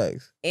real.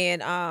 Facts.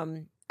 And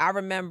I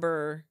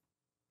remember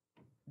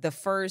the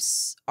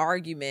first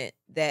argument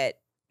that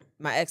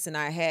my ex and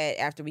I had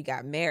after we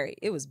got married.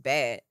 It was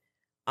bad.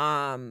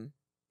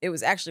 It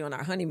was actually on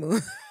our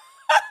honeymoon.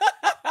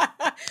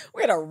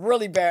 We had a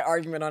really bad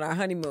argument on our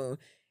honeymoon.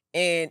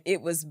 And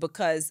it was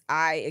because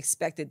I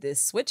expected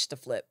this switch to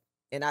flip.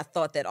 And I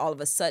thought that all of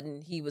a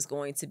sudden he was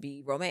going to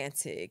be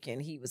romantic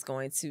and he was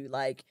going to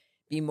like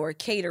be more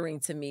catering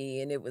to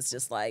me. And it was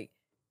just like,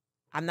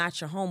 I'm not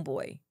your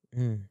homeboy.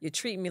 You're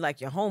treating me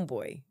like your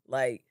homeboy.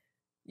 Like,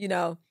 you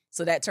know,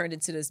 so that turned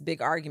into this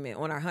big argument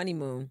on our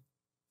honeymoon.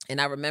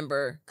 And I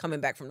remember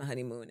coming back from the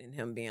honeymoon and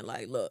him being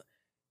like, look,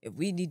 if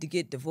we need to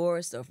get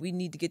divorced or if we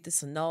need to get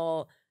this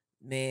annulled,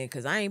 man,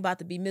 because I ain't about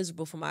to be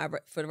miserable for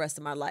the rest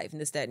of my life and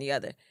this, that, and the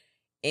other.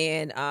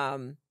 And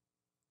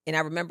I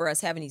remember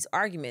us having these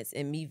arguments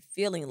and me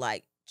feeling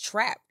like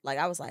trapped. Like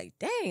I was like,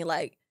 dang,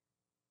 like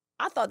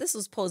I thought this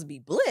was supposed to be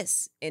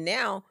bliss. And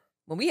now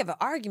when we have an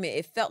argument,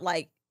 it felt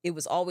like it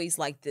was always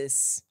like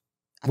this.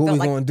 What we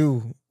gonna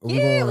do?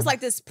 It was like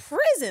this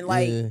prison.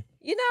 Like,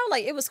 you know,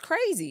 like it was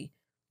crazy.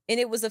 And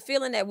it was a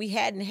feeling that we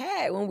hadn't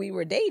had when we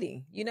were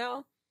dating, you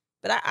know?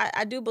 But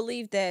I do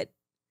believe that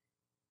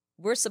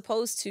we're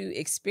supposed to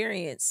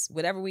experience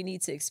whatever we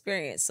need to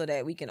experience so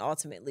that we can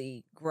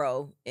ultimately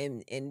grow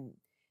and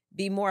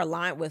be more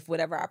aligned with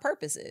whatever our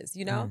purpose is,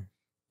 you know?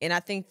 And I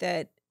think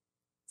that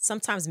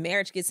sometimes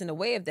marriage gets in the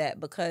way of that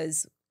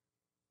because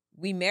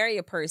we marry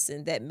a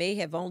person that may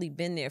have only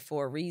been there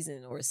for a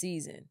reason or a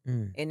season.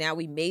 And now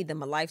we made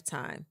them a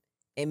lifetime.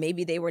 And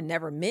maybe they were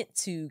never meant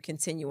to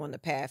continue on the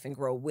path and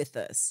grow with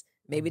us.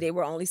 Maybe they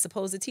were only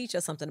supposed to teach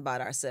us something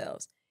about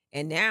ourselves.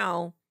 And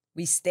now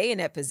we stay in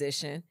that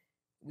position.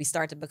 We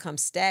start to become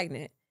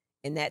stagnant.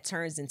 And that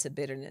turns into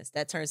bitterness.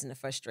 That turns into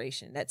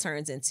frustration. That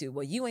turns into,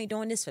 well, you ain't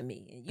doing this for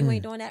me. And you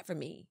ain't doing that for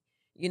me.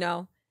 You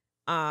know?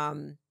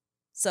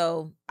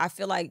 So I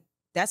feel like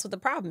that's what the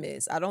problem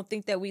is. I don't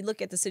think that we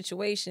look at the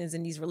situations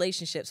in these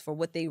relationships for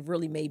what they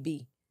really may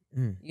be.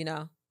 You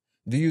know?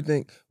 Do you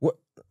think, let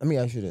me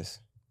ask you this.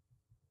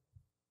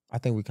 I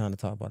think we kind of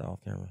talked about it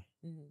off camera.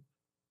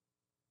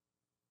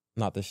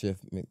 Not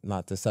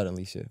to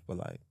suddenly shift, but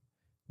like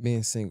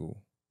being single.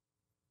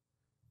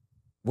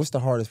 What's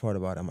the hardest part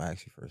about it? I'm going to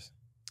ask you first.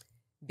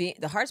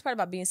 The hardest part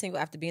about being single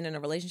after being in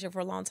a relationship for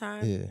a long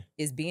time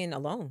is being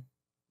alone.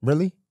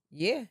 Really?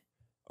 Yeah.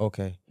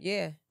 Okay.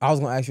 Yeah. I was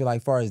going to ask you,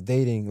 like, far as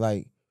dating,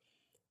 like,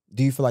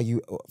 do you feel like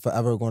you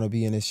forever going to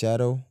be in his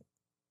shadow?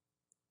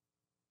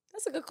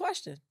 That's a good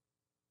question.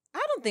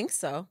 I don't think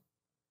so.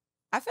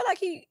 I feel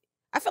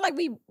like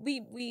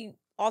we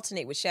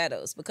alternate with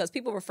shadows because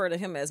people refer to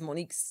him as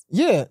Monique's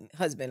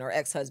husband or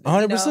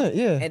ex-husband. 100%,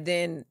 you know? And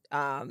then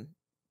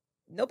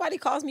nobody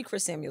calls me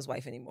Chris Samuels'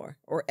 wife anymore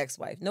or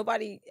ex-wife.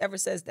 Nobody ever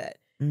says that.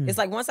 It's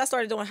like once I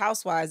started doing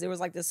Housewives, there was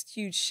like this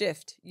huge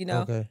shift, you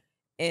know? Okay.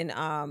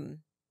 And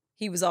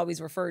he was always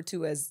referred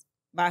to as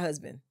my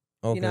husband.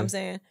 Okay. You know what I'm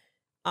saying?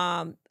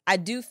 I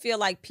do feel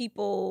like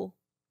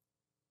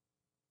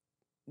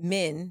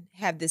men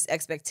have this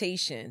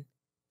expectation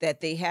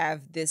that they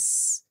have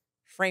this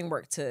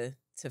framework to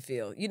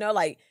feel, you know,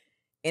 like,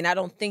 and I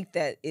don't think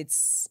that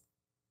it's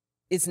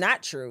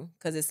not true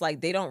because it's like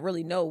they don't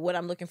really know what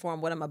I'm looking for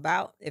and what I'm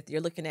about. If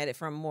you're looking at it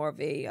from more of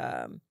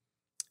a,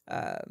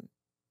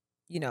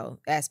 you know,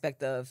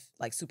 aspect of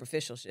like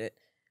superficial shit,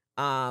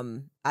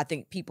 I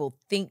think people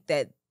think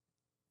that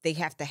they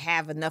have to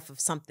have enough of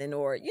something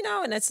or, you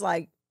know, and it's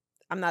like,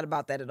 I'm not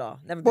about that at all.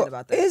 Never been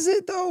about that. Is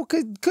it though?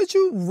 Could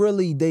you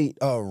really date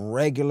a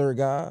regular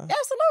guy?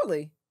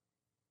 Absolutely.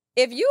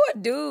 If you a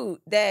dude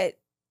that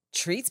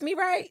treats me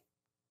right,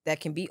 that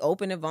can be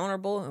open and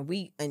vulnerable and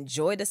we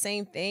enjoy the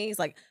same things,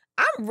 like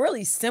I'm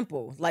really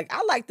simple. Like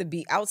I like to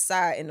be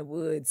outside in the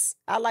woods.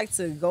 I like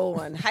to go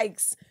on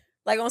hikes,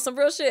 like on some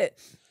real shit.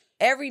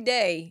 Every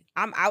day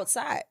I'm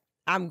outside.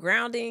 I'm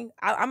grounding.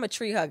 I'm a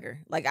tree hugger.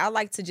 Like I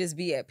like to just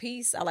be at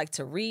peace. I like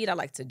to read. I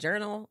like to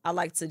journal. I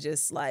like to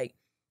just like,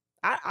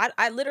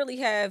 I literally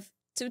have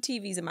 2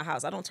 TVs in my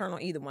house. I don't turn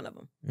on either one of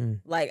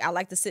them. Like I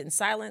like to sit in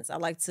silence. I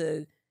like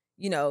to,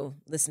 you know,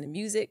 listen to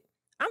music.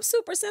 I'm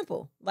super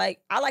simple.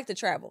 Like I like to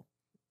travel.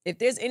 If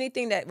there's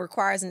anything that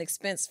requires an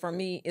expense from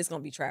me, it's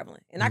going to be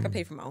traveling. And I can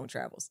pay for my own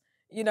travels.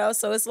 You know,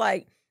 so it's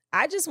like,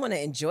 I just want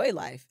to enjoy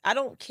life. I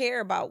don't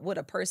care about what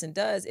a person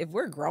does. If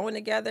we're growing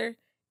together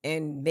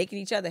and making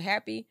each other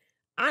happy,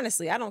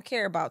 honestly, I don't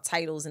care about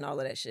titles and all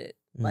of that shit.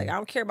 Like I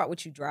don't care about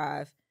what you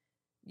drive.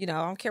 You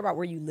know, I don't care about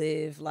where you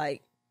live.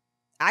 Like,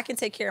 I can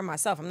take care of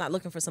myself. I'm not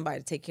looking for somebody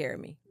to take care of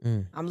me.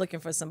 I'm looking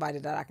for somebody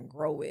that I can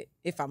grow with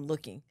if I'm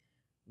looking.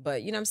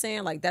 But you know what I'm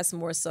saying? Like, that's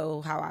more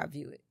so how I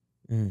view it.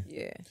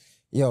 Yeah.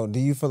 Yo, do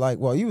you feel like,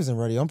 well, you was in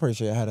radio. I'm pretty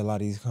sure I had a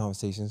lot of these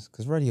conversations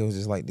because radio is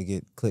just like to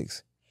get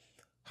clicks.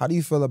 How do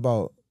you feel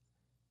about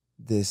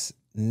this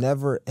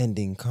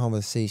never-ending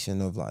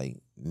conversation of like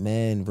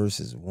man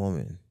versus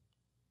woman?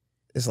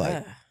 It's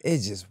like, it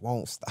just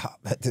won't stop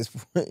at this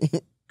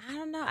point. I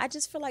don't know. I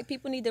just feel like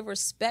people need to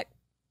respect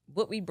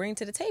what we bring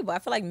to the table. I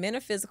feel like men are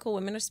physical,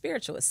 women are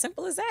spiritual. As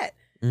simple as that.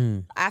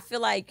 I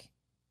feel like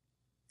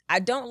I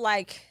don't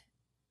like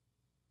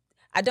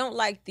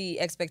the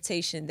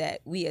expectation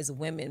that we as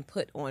women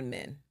put on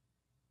men.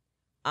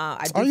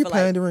 I do Are you feel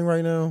pandering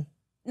right now?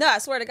 No, I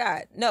swear to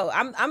God. No,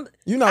 I'm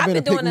You're not I've being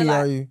a been pick doing me, a lot.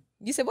 are you?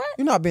 You said what?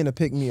 You're not being a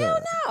pick me.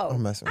 Hell no.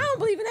 I'm messing I with don't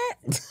you. believe in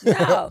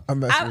that. No. I'm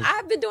messing with you.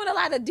 I've been doing a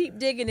lot of deep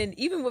digging, and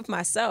even with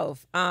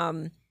myself,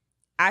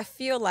 I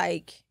feel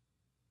like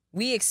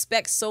we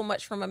expect so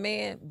much from a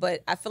man,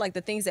 but I feel like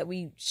the things that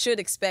we should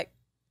expect,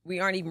 we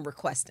aren't even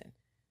requesting.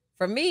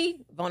 For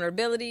me,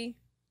 vulnerability,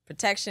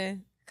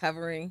 protection,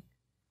 covering,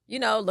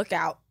 look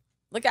out.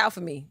 Look out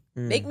for me.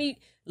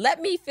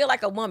 Let me feel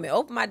like a woman.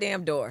 Open my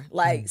damn door.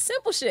 Like,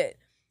 simple shit.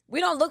 We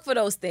don't look for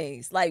those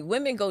things. Like,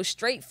 women go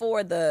straight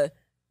for the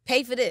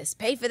pay for this,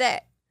 pay for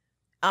that.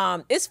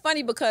 It's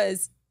funny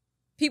because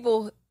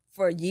people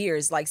for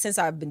years, like since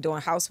I've been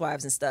doing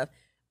Housewives and stuff,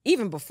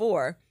 even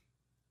before,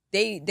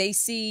 they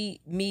see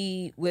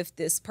me with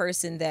this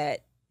person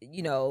that,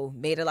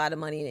 made a lot of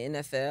money in the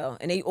NFL,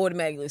 and they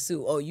automatically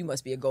assume, oh, you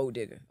must be a gold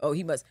digger. Oh,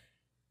 he must.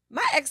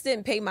 My ex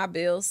didn't pay my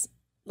bills.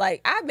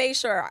 Like, I made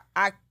sure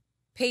I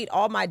paid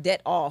all my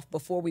debt off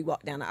before we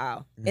walked down the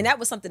aisle. And that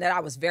was something that I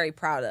was very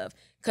proud of.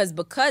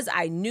 Because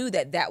I knew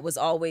that was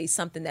always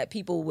something that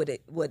people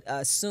would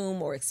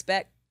assume or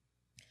expect.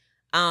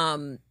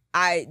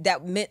 That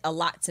meant a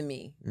lot to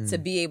me to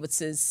be able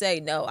to say,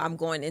 no, I'm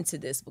going into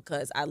this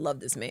because I love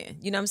this man.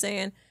 You know what I'm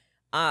saying?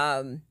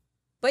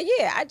 But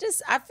yeah,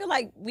 I feel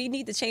like we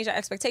need to change our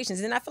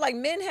expectations. And I feel like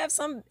men have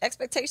some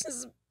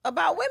expectations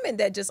about women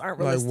that just aren't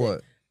realistic. Like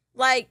what?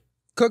 Like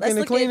cooking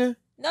and cleaning?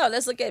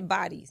 Let's look at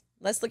bodies.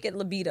 Let's look at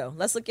libido.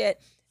 Let's look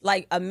at,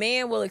 like, a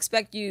man will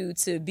expect you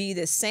to be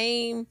the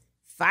same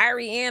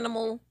fiery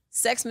animal,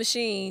 sex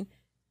machine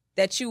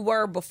that you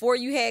were before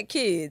you had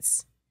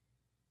kids,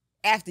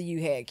 after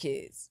you had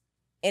kids.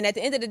 And at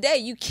the end of the day,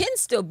 you can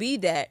still be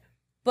that,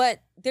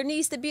 but there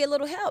needs to be a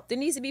little help. There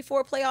needs to be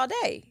foreplay all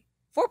day.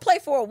 Foreplay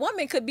for a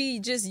woman could be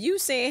just you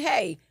saying,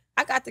 hey,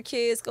 I got the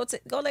kids, go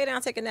lay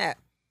down, take a nap.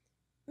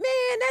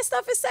 Man, that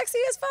stuff is sexy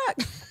as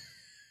fuck.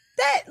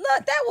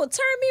 That will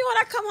turn me on.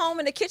 I come home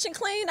and the kitchen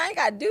clean. I ain't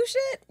got to do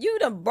shit. You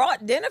done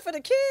brought dinner for the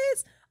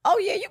kids. Oh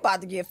yeah, you about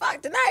to get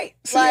fucked tonight.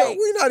 See, like,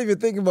 we're not even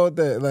thinking about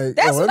that. Like,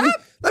 that's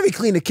let me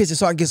clean the kitchen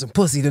so I can get some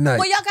pussy tonight.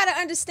 Well, y'all got to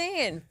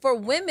understand, for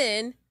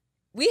women,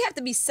 we have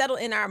to be settled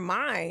in our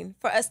mind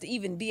for us to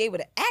even be able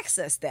to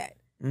access that.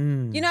 You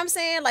know what I'm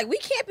saying? Like, we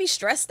can't be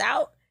stressed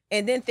out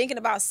and then thinking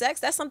about sex.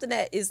 That's something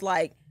that is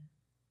like,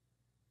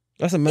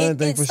 that's a man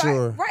thing for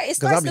sure. Right. It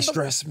Because starts I be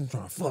stressed. I'm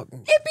trying to fuck.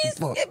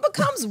 It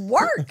becomes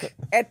work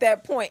at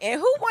that point.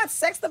 And who wants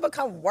sex to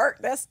become work?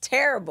 That's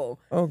terrible.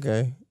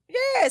 Okay.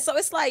 Yeah. So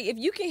it's like, if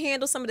you can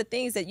handle some of the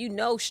things that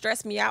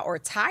stress me out or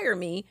tire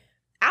me,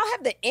 I'll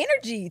have the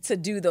energy to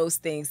do those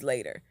things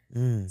later.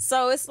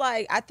 So it's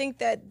like, I think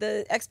that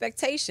the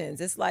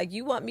expectations, it's like,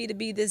 you want me to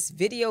be this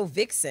video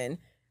vixen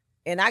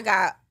and I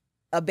got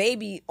a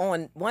baby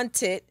on one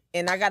tit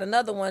and I got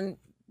another one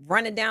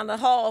running down the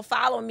hall,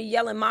 following me,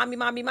 yelling, mommy,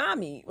 mommy,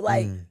 mommy.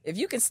 Like, if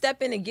you can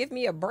step in and give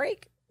me a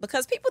break,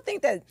 because people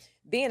think that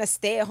being a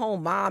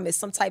stay-at-home mom is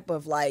some type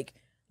of like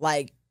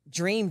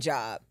dream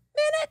job.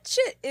 Man, that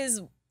shit is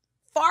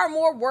far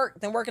more work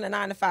than working a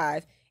 9 to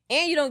 5.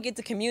 And you don't get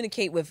to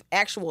communicate with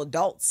actual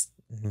adults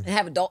and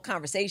have adult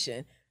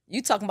conversation.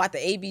 You talking about the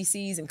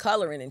ABCs and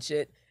coloring and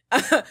shit.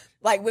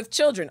 Like with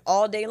children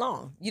all day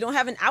long. You don't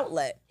have an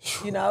outlet.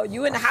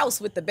 You in the house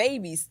with the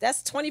babies.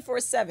 That's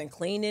 24/7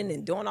 cleaning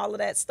and doing all of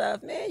that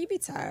stuff. Man, you be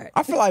tired.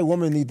 I feel like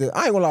women need to,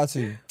 I ain't gonna lie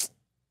to you.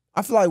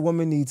 I feel like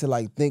women need to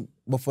like think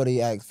before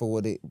they ask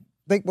for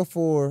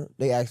before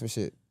they ask for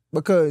shit.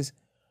 Because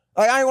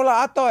like, I ain't gonna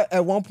lie, I thought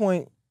at one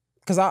point,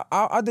 because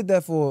I did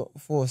that for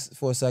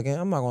a second,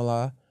 I'm not gonna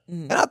lie.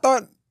 And I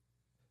thought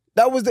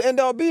that was the end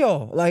all be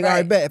all. Like, all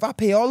right, bet. If I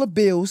pay all the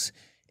bills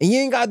and you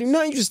ain't gotta do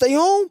nothing, you just stay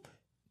home,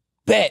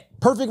 bet.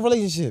 Perfect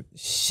relationship.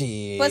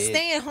 Shit. But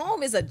staying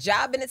home is a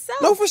job in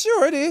itself. No, for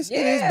sure it is. Yeah.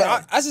 It is.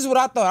 But that's just what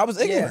I thought. I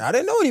was ignorant. I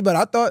didn't know any better.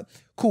 I thought,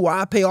 cool,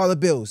 I pay all the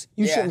bills.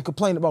 You shouldn't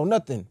complain about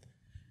nothing.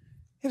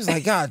 It was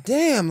like, God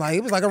damn, like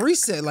it was like a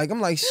reset. Like,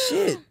 I'm like,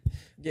 shit.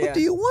 Yeah. What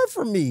do you want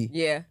from me?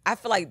 Yeah. I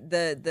feel like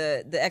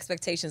the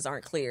expectations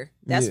aren't clear.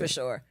 That's for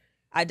sure.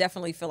 I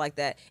definitely feel like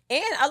that.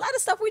 And a lot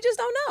of stuff we just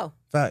don't know.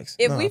 Facts.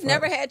 If we've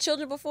never had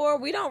children before,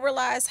 we don't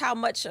realize how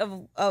much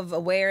of a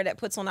wear that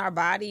puts on our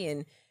body.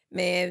 And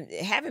man,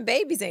 having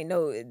babies ain't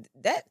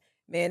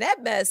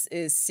that mess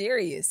is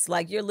serious.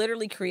 Like, you're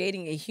literally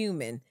creating a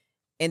human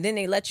and then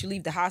they let you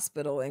leave the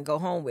hospital and go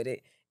home with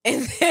it.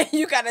 And then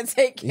you got to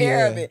take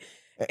care of it.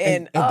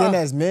 And then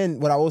as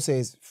men, what I will say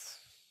is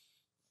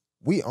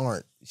we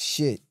aren't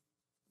shit.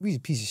 We a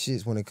piece of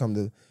shit when it comes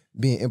to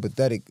being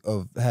empathetic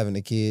of having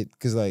a kid.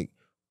 Because, like,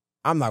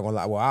 I'm not going to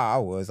lie. Well, I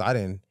was. I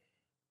don't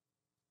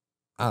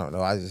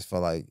know. I just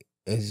felt like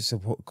it's just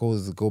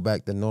supposed to go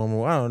back to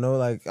normal. I don't know.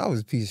 Like, I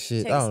was a piece of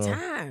shit. Takes I don't know.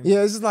 time.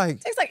 Yeah, it's just like.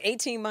 It takes like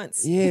 18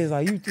 months. Yeah, it's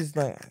like you just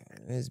like,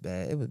 it's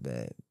bad. It was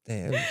bad.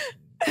 Damn.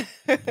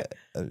 It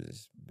was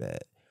just bad.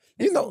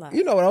 You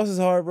know what else is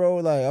hard, bro?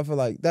 Like, I feel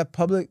like that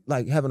public,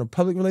 like having a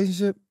public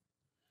relationship.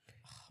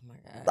 Oh my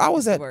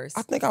God.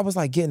 I think I was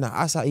like getting an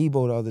acai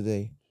bowl the other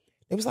day.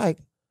 It was like,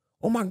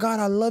 oh my God,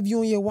 I love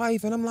you and your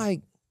wife. And I'm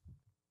like,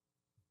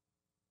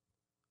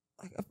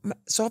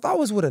 so if I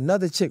was with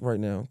another chick right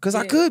now, because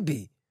I could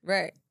be.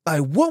 Right.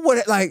 Like, what would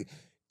it, like,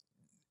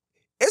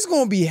 it's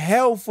going to be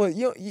hell for,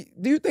 do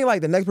you think,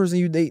 like, the next person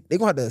you date, they're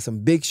going to have some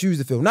big shoes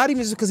to fill? Not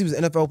even just because he was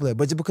an NFL player,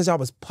 but just because y'all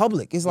was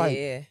public. It's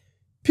like,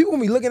 people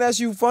going to be looking at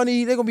you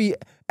funny. They're going to be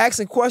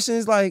asking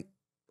questions like,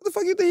 what the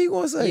fuck you think he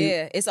going to say?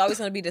 Yeah, it's always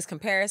going to be this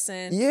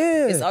comparison.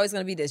 Yeah. It's always going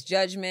to be this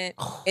judgment.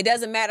 It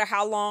doesn't matter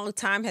how long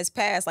time has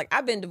passed. Like,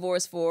 I've been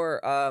divorced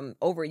for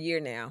over a year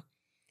now.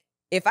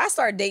 If I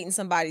start dating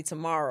somebody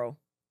tomorrow,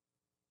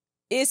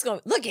 it's going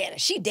to, look at her.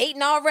 She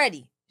dating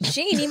already.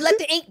 She ain't even let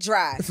the ink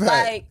dry.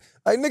 Like,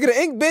 nigga, the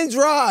ink been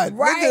dried.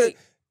 Right. Nigga,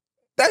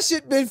 that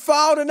shit been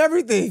filed and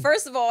everything.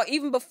 First of all,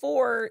 even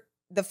before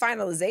the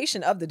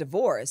finalization of the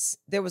divorce,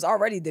 there was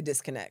already the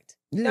disconnect.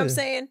 You know what I'm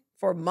saying?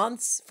 For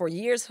months, for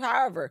years,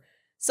 however.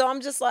 So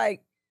I'm just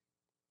like,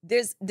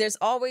 there's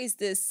always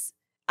this,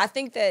 I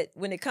think that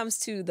when it comes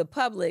to the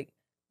public,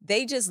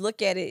 they just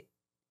look at it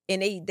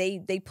and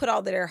they put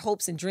all their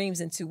hopes and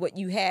dreams into what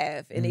you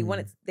have, and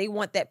they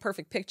want that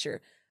perfect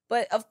picture.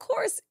 But of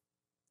course,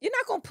 you're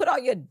not gonna put all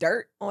your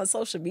dirt on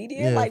social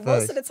media. Yeah, like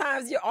most of the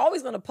times, you're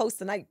always gonna post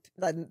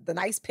the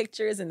nice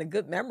pictures and the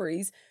good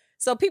memories.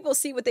 So people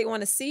see what they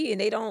want to see,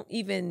 and they don't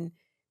even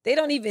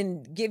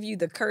give you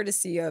the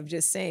courtesy of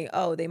just saying,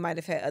 oh, they might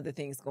have had other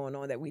things going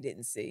on that we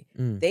didn't see.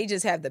 They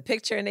just have the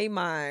picture in their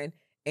mind,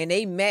 and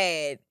they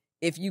mad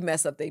if you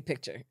mess up their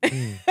picture.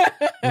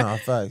 Nah,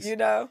 facts. You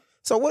know?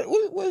 So what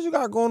you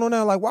got going on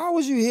now? Like, why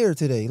was you here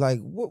today? Like,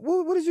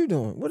 what is you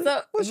doing?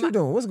 What's you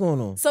doing? What's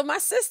going on? So my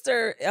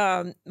sister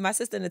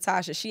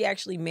Natasha, she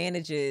actually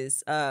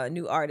manages a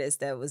new artist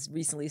that was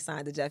recently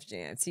signed to Def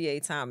Jam, T.A.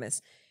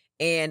 Thomas.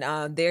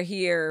 And they're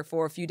here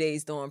for a few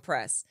days doing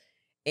press.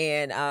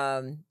 And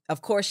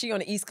of course, she on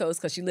the East Coast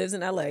because she lives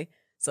in L.A.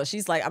 So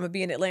she's like, I'm going to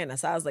be in Atlanta.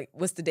 So I was like,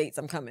 what's the dates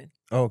I'm coming?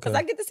 Okay. Because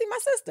I get to see my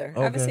sister.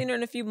 I haven't seen her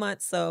in a few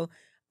months. So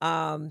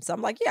I'm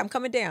like, yeah, I'm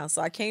coming down.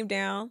 So I came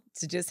down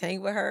to just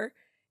hang with her.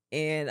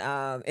 And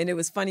it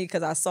was funny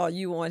because I saw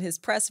you on his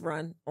press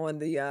run on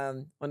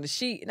the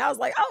sheet. And I was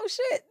like, oh,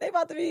 shit, they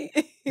about to be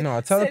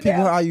No, tell the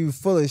people how you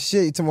full of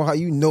shit. You tell me how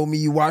you know me,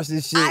 you watch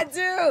this shit. I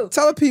do.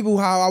 Tell the people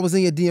how I was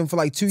in your DM for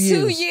like 2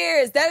 years. 2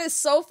 years. That is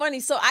so funny.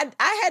 So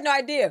I had no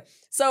idea.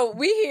 So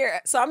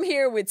I'm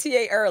here with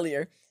TA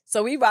earlier.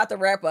 So we about to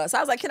wrap up. So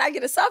I was like, can I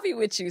get a selfie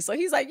with you? So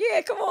he's like,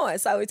 yeah, come on.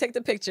 So we take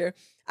the picture.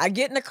 I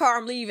get in the car,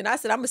 I'm leaving. I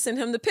said, I'm going to send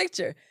him the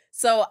picture.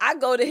 So I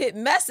go to hit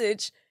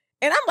message,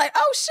 and I'm like,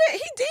 oh, shit,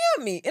 he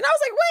DM'd me. And I was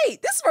like,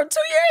 wait, this is from 2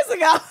 years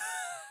ago.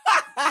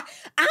 I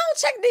don't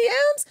check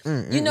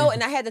DMs. You know,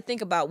 and I had to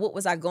think about what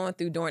was I going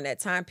through during that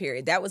time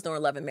period. That was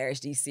during Love and Marriage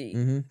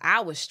DC.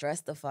 I was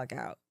stressed the fuck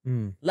out.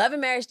 Love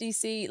and Marriage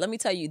DC, let me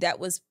tell you, that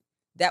was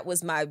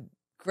my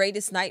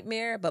greatest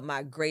nightmare, but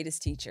my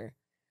greatest teacher.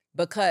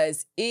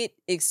 Because it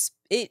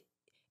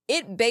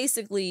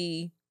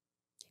basically,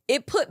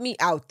 it put me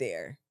out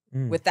there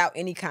without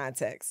any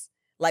context.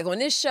 Like on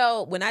this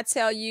show, when I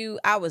tell you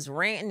I was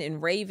ranting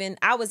and raving,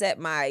 I was at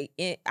my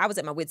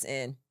wit's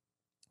end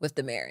with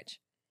the marriage.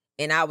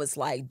 And I was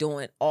like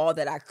doing all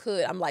that I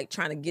could. I'm like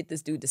trying to get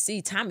this dude to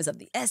see time is of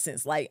the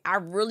essence. Like, I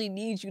really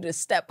need you to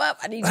step up.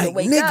 I need you to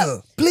wake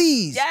up.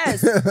 Please.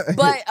 Yes.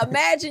 But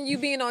imagine you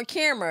being on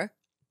camera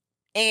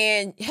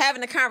and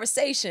having a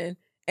conversation,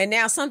 and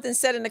now something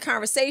said in the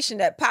conversation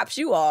that pops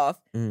you off.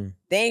 They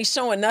ain't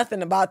showing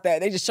nothing about that.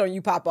 They just showing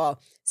you pop off.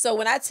 So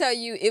when I tell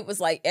you, it was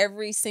like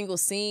every single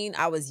scene,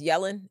 I was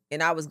yelling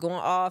and I was going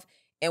off.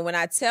 And when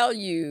I tell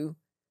you,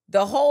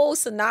 the whole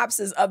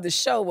synopsis of the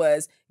show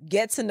was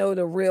get to know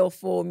the real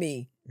full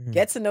me.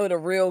 Get to know the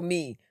real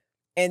me.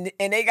 And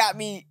they got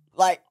me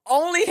like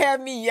only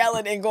have me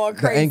yelling and going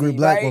crazy. The angry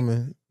black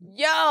woman.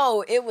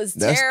 Yo, it was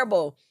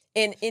terrible.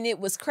 And it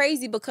was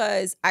crazy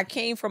because I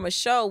came from a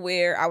show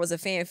where I was a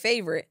fan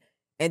favorite,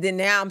 and then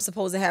now I'm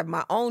supposed to have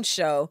my own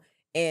show,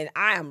 and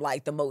I am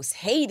like the most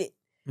hated.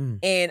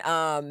 And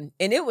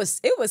it was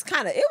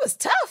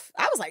tough.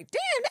 I was like,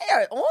 damn, they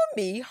are on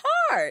me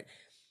hard.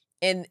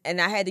 And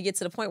I had to get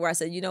to the point where I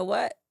said, you know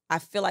what? I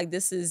feel like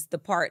this is the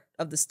part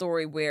of the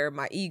story where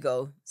my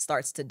ego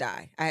starts to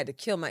die. I had to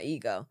kill my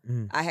ego.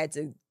 I had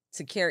to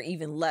care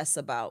even less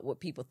about what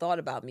people thought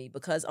about me,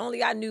 because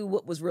only I knew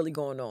what was really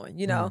going on,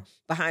 you know,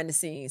 behind the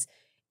scenes.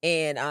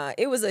 And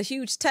it was a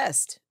huge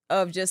test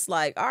of just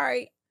like, all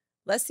right,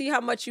 let's see how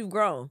much you've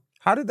grown.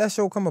 How did that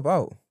show come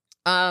about?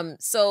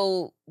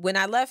 So when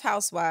I left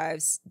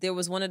Housewives, there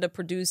was one of the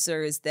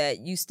producers that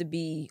used to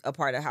be a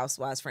part of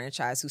Housewives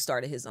franchise who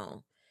started his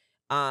own.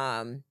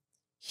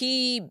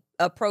 He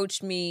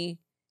approached me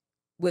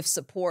with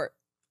support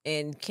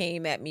and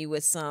came at me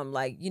with some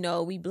like, you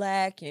know, we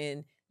black,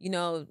 and you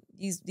know,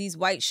 these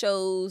white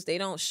shows, they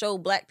don't show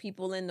black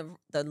people in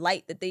the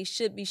light that they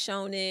should be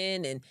shown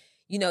in. And,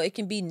 you know, it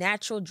can be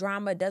natural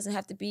drama. It doesn't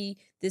have to be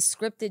this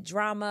scripted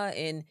drama.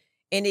 And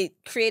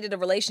it created a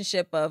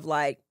relationship of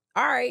like,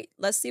 all right,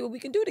 let's see what we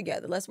can do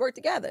together. Let's work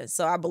together.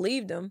 So I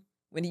believed him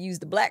when he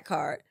used the black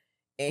card,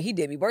 and he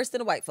did me worse than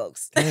the white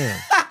folks. I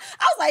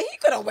was like, he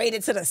could have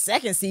waited to the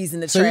second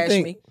season to trash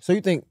me. So you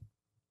think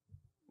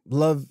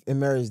Love and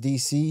Marriage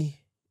DC,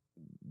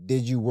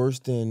 did you worse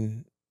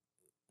than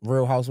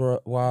Real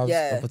Housewives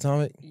of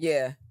Potomac?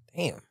 Yeah.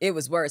 Damn. It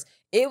was worse.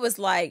 It was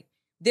like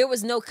there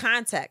was no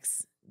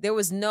context. There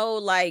was no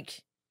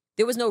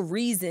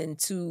reason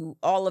to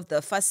all of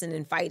the fussing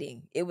and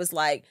fighting. It was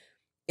like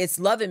it's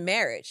love and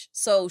marriage.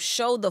 So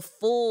show the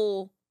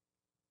full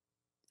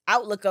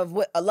outlook of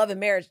what a love and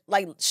marriage,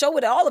 like show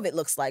what all of it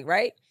looks like,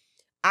 right?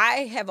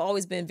 I have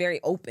always been very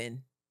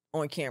open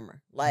on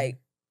camera. Like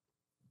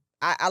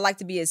I like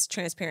to be as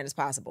transparent as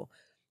possible.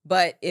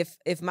 But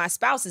if my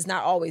spouse is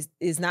not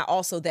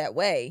also that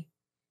way,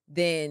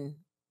 then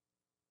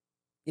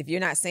if you're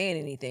not saying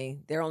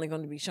anything, they're only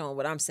going to be showing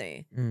what I'm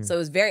saying. So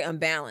it's very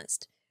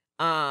unbalanced.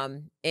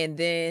 And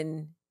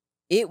then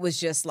it was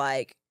just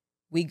like,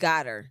 we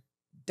got her,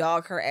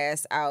 dog her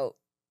ass out.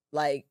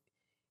 Like,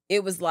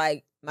 it was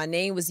like my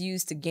name was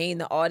used to gain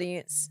the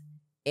audience.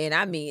 And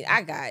I mean,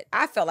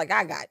 I felt like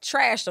I got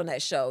trashed on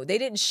that show. They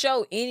didn't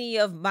show any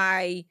of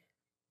my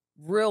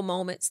real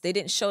moments. They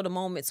didn't show the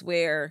moments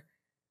where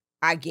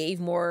I gave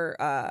more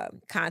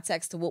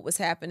context to what was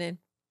happening.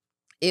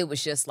 It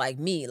was just like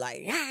me,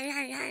 like,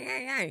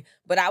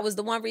 but I was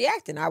the one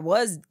reacting.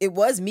 It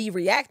was me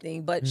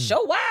reacting, but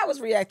show why I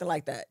was reacting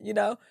like that, you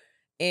know?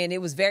 And it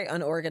was very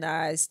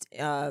unorganized,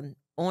 on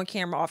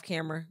camera, off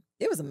camera.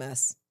 It was a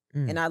mess.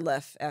 And I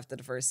left after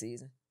the first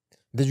season.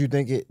 Do you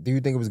think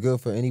it was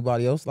good for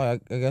anybody else?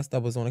 Like, I guess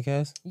that was on the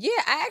cast? Yeah,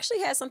 I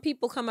actually had some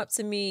people come up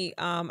to me.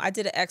 I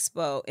did an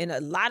expo, and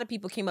a lot of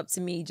people came up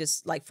to me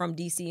just like from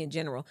DC in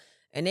general.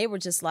 And they were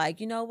just like,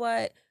 you know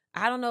what?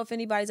 I don't know if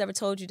anybody's ever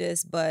told you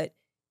this, but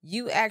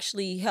you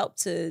actually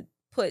helped to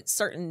put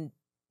certain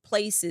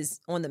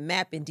places on the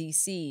map in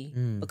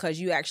DC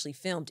because you actually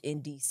filmed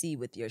in DC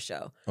with your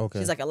show. Okay.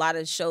 She's like, a lot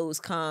of shows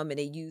come and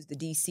they use the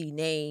DC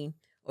name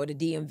or the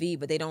DMV,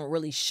 but they don't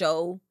really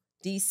show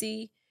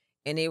DC.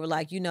 And they were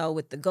like, you know,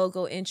 with the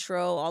go-go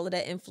intro, all of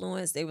that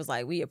influence, they was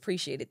like, we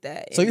appreciated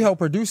that. So you helped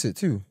produce it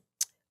too?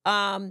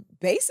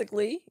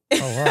 Basically. Oh,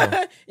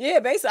 wow. Yeah,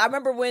 basically. I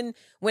remember when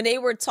they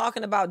were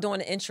talking about doing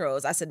the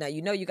intros, I said, now,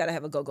 you know, you got to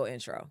have a go-go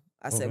intro.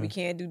 I said, we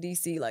can't do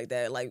DC like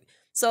that. Like,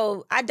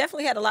 so I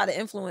definitely had a lot of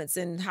influence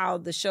in how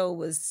the show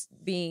was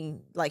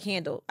being like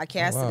handled. I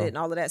casted it and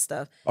all of that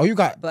stuff. Oh, you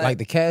got like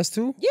the cast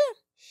too? Yeah.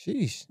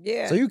 Sheesh.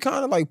 Yeah. So you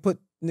kind of like put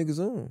niggas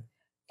on.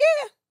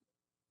 Yeah,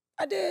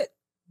 I did.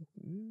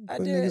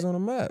 Put niggas on the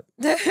map.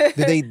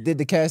 Did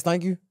the cast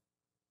thank you?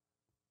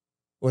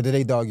 Or did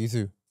they dog you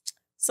too?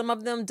 Some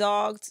of them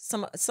dogged,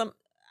 some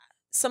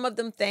of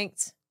them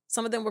thanked,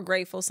 some of them were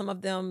grateful, some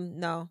of them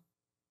no.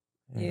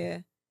 Yeah.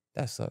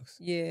 That sucks.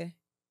 Yeah.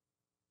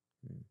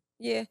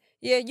 Yeah.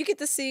 Yeah, you get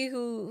to see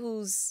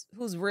who's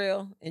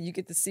real, and you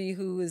get to see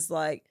who is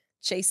like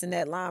chasing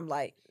that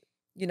limelight.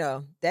 You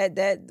know,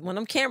 that when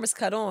them cameras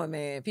cut on,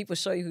 man, people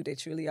show you who they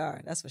truly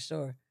are. That's for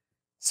sure.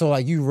 So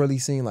like you really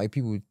seen like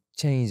people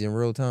change in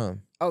real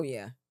time? Oh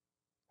yeah.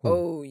 Who?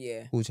 Oh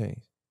yeah. Who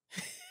changed?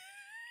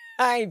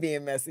 I ain't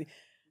being messy.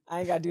 I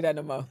ain't gotta do that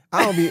no more.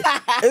 I don't be.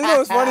 You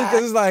know, it's funny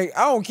because it's like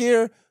I don't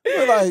care.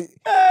 But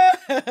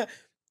like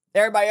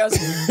everybody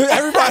else,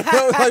 everybody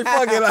else, like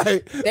fucking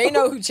like they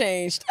know who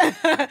changed.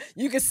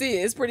 You can see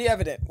it. It's pretty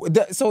evident.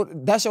 So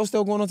that show's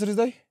still going on to this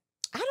day?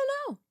 I don't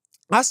know.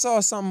 I saw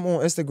something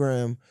on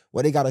Instagram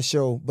where they got a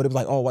show, but it was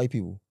like all white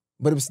people,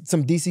 but it was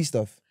some DC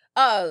stuff.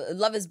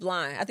 Love is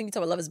Blind. I think you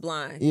talking about Love is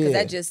Blind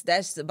because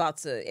that's about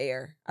to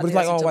air. But it's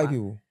like all white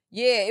people.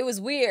 Yeah, it was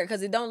weird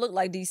because it don't look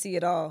like DC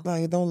at all.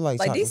 Like it don't look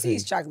like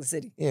DC's Chocolate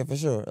City. Yeah, for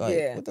sure.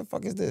 Like, what the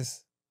fuck is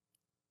this?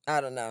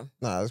 I don't know.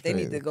 Nah, they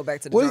need to go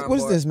back to the drawing board. What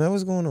is this, man?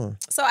 What's going on?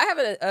 So I have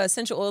an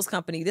essential oils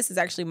company. This is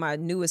actually my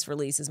newest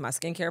release. Is my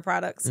skincare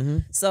products.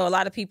 So a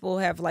lot of people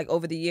have like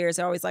over the years,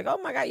 they're always like, "Oh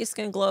my God, your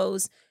skin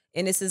glows."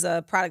 And this is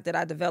a product that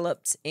I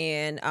developed,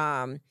 and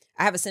I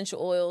have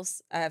essential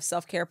oils. I have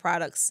self-care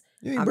products.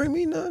 You didn't bring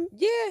me none?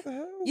 Yeah.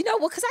 You know,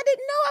 well, because I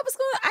didn't know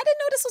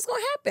this was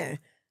going to happen.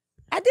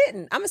 I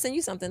didn't. I'm going to send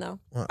you something, though.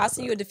 I'll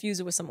send you a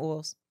diffuser with some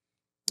oils.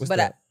 What's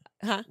that?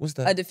 What's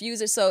that? A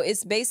diffuser. So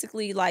it's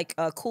basically like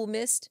a cool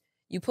mist.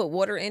 You put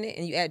water in it,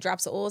 and you add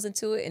drops of oils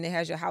into it, and it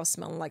has your house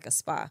smelling like a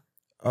spa.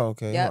 Oh,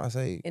 okay. Yep. I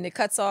say. And it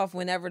cuts off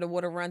whenever the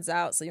water runs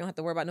out, so you don't have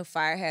to worry about no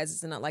fire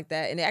hazards and nothing like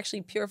that. And it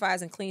actually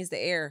purifies and cleans the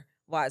air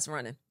while it's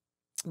running.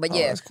 But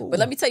yeah, that's cool. But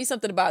let me tell you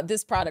something about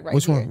this product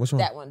right here. Which one?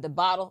 That one. The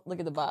bottle. Look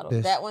at the bottle.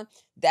 This. That one.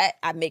 That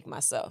I make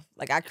myself.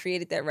 Like I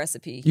created that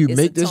recipe. You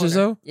make this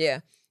yourself? Yeah.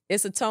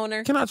 It's a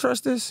toner. Can I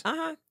trust this?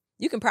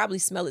 You can probably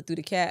smell it through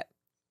the cap.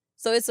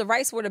 So it's a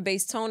rice water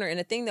based toner. And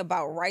the thing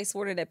about rice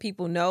water that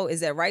people know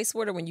is that rice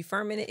water, when you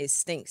ferment it, it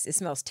stinks. It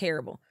smells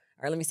terrible.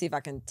 All right, let me see if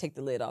I can take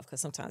the lid off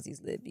because sometimes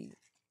the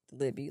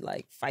lid be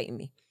like fighting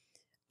me.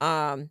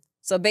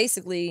 So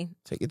basically,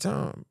 take your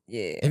time.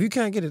 Yeah. If you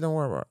can't get it, don't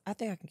worry about it. I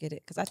think I can get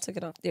it because I took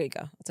it off. There you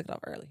go. I took it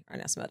off early. All right,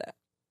 now smell that.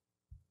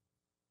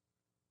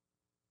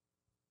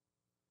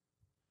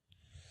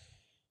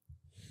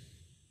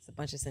 It's a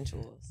bunch of essential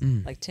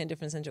oils, like 10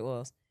 different essential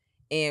oils.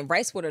 And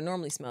rice water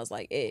normally smells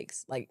like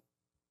eggs. Like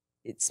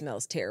it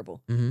smells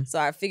terrible. So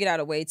I figured out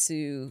a way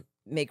to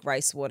make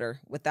rice water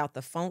without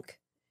the funk.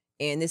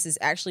 And this is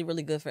actually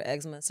really good for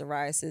eczema,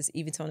 psoriasis,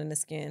 even toning the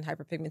skin,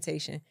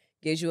 hyperpigmentation.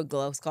 Gives you a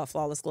glow. It's called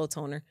Flawless Glow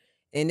Toner.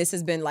 And this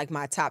has been like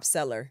my top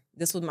seller.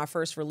 This was my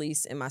first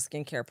release in my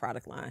skincare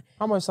product line.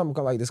 How much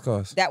something like this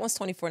cost? That one's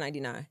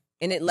 $24.99.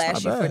 And it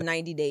lasts you for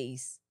 90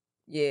 days.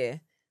 Yeah.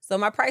 So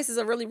my prices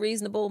are really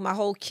reasonable. My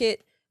whole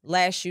kit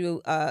lasts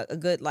you a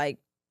good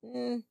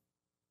 3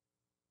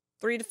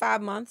 to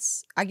 5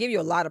 months. I give you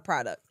a lot of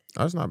product.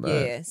 That's not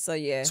bad. Yeah. So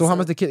yeah. So how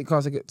much the kit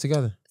cost to get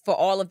together? For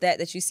all of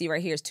that you see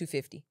right here is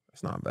 $250.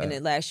 That's not bad. And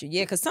it lasts you.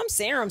 Yeah, because some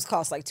serums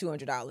cost like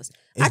 $200.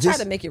 I try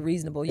to make it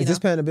reasonable. You know? Is this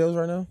paying the bills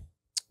right now?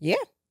 Yeah.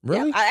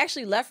 Really? Yeah. I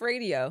actually left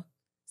radio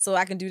so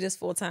I can do this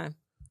full time.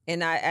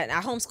 And I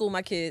homeschool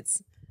my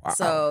kids. Wow.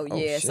 So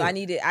yeah, so I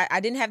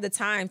didn't have the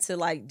time to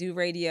like do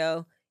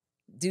radio,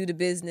 do the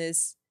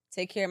business,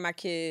 take care of my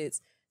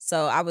kids.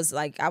 So I was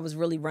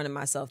really running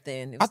myself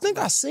thin. I think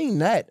I seen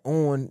that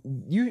on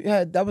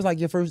that was like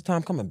your first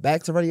time coming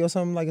back to radio or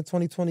something like in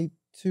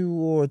 2022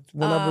 or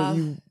whenever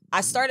you.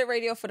 I started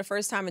radio for the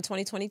first time in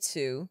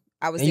 2022.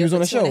 I was and there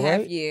was for on the 2.5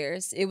 show,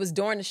 years. It was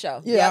during the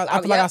show. Yeah,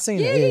 I feel like I seen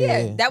it.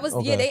 Yeah. That was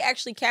they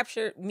actually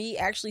captured me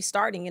actually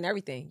starting and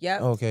everything.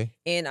 Yep. Okay.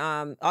 And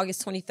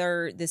August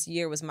 23rd this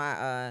year was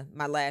my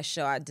my last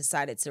show. I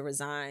decided to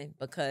resign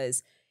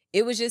because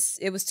it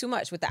was too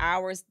much with the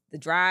hours, the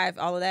drive,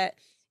 all of that.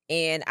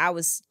 And I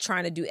was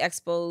trying to do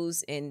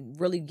expos and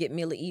really get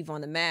Mila Eve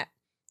on the map.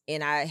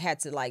 And I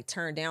had to like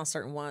turn down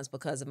certain ones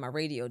because of my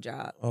radio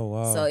job. Oh,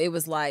 wow. So it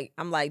was like,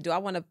 I'm like, do I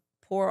want to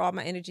pour all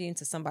my energy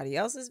into somebody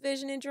else's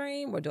vision and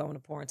dream, or do I want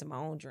to pour into my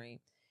own dream?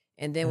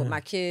 And then with my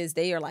kids,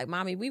 they are like,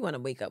 Mommy, we want to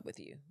wake up with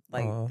you.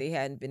 Like they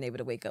hadn't been able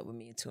to wake up with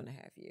me in 2.5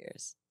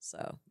 years.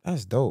 So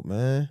that's dope,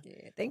 man.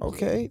 Yeah, thank you.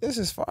 Okay, this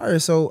is fire.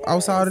 So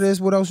outside of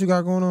this, what else you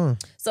got going on?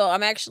 So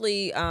I'm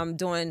actually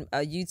doing a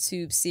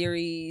YouTube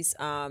series.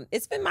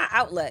 It's been my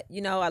outlet.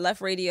 You know, I left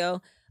radio.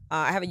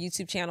 I have a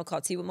YouTube channel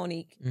called Tea with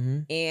Monique,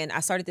 and I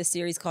started this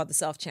series called The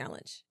Self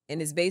Challenge.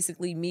 And it's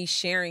basically me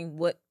sharing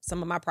what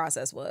some of my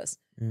process was,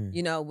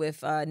 you know,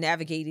 with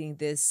navigating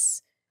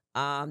this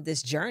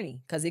this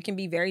journey, because it can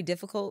be very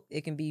difficult.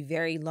 It can be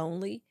very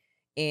lonely.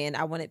 And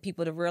I wanted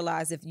people to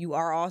realize if you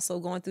are also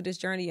going through this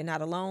journey, you're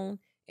not alone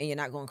and you're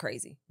not going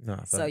crazy. No,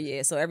 so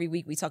yeah, so every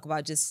week we talk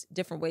about just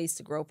different ways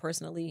to grow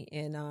personally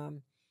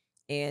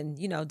and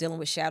you know, dealing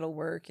with shadow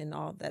work and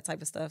all that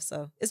type of stuff.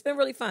 So it's been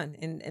really fun.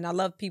 And I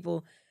love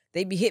people.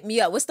 They be hitting me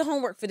up. What's the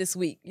homework for this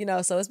week? You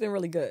know, so it's been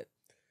really good.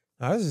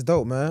 Nah, this is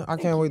dope, man. I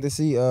can't wait to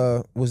see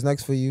what's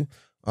next for you.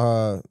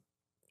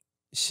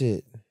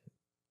 Shit.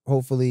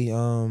 Hopefully,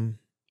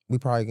 we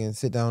probably can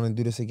sit down and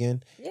do this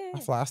again. Yeah.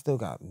 I still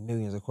got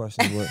millions of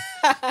questions, but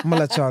I'm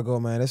gonna let y'all go,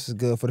 man. This is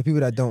good. For the people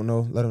that don't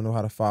know, let them know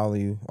how to follow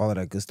you, all of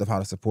that good stuff, how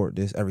to support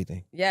this,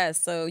 everything. Yeah,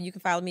 so you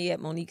can follow me at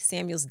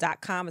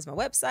MoniqueSamuels.com is my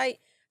website,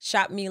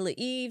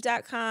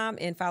 shopmilaeve.com,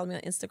 and follow me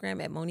on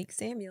Instagram at Monique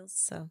Samuels.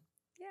 So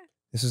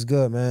this is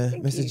good, man.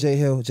 Thank Mr. J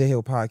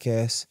Hill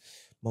Podcast,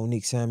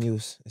 Monique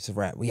Samuels. It's a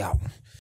wrap. We out.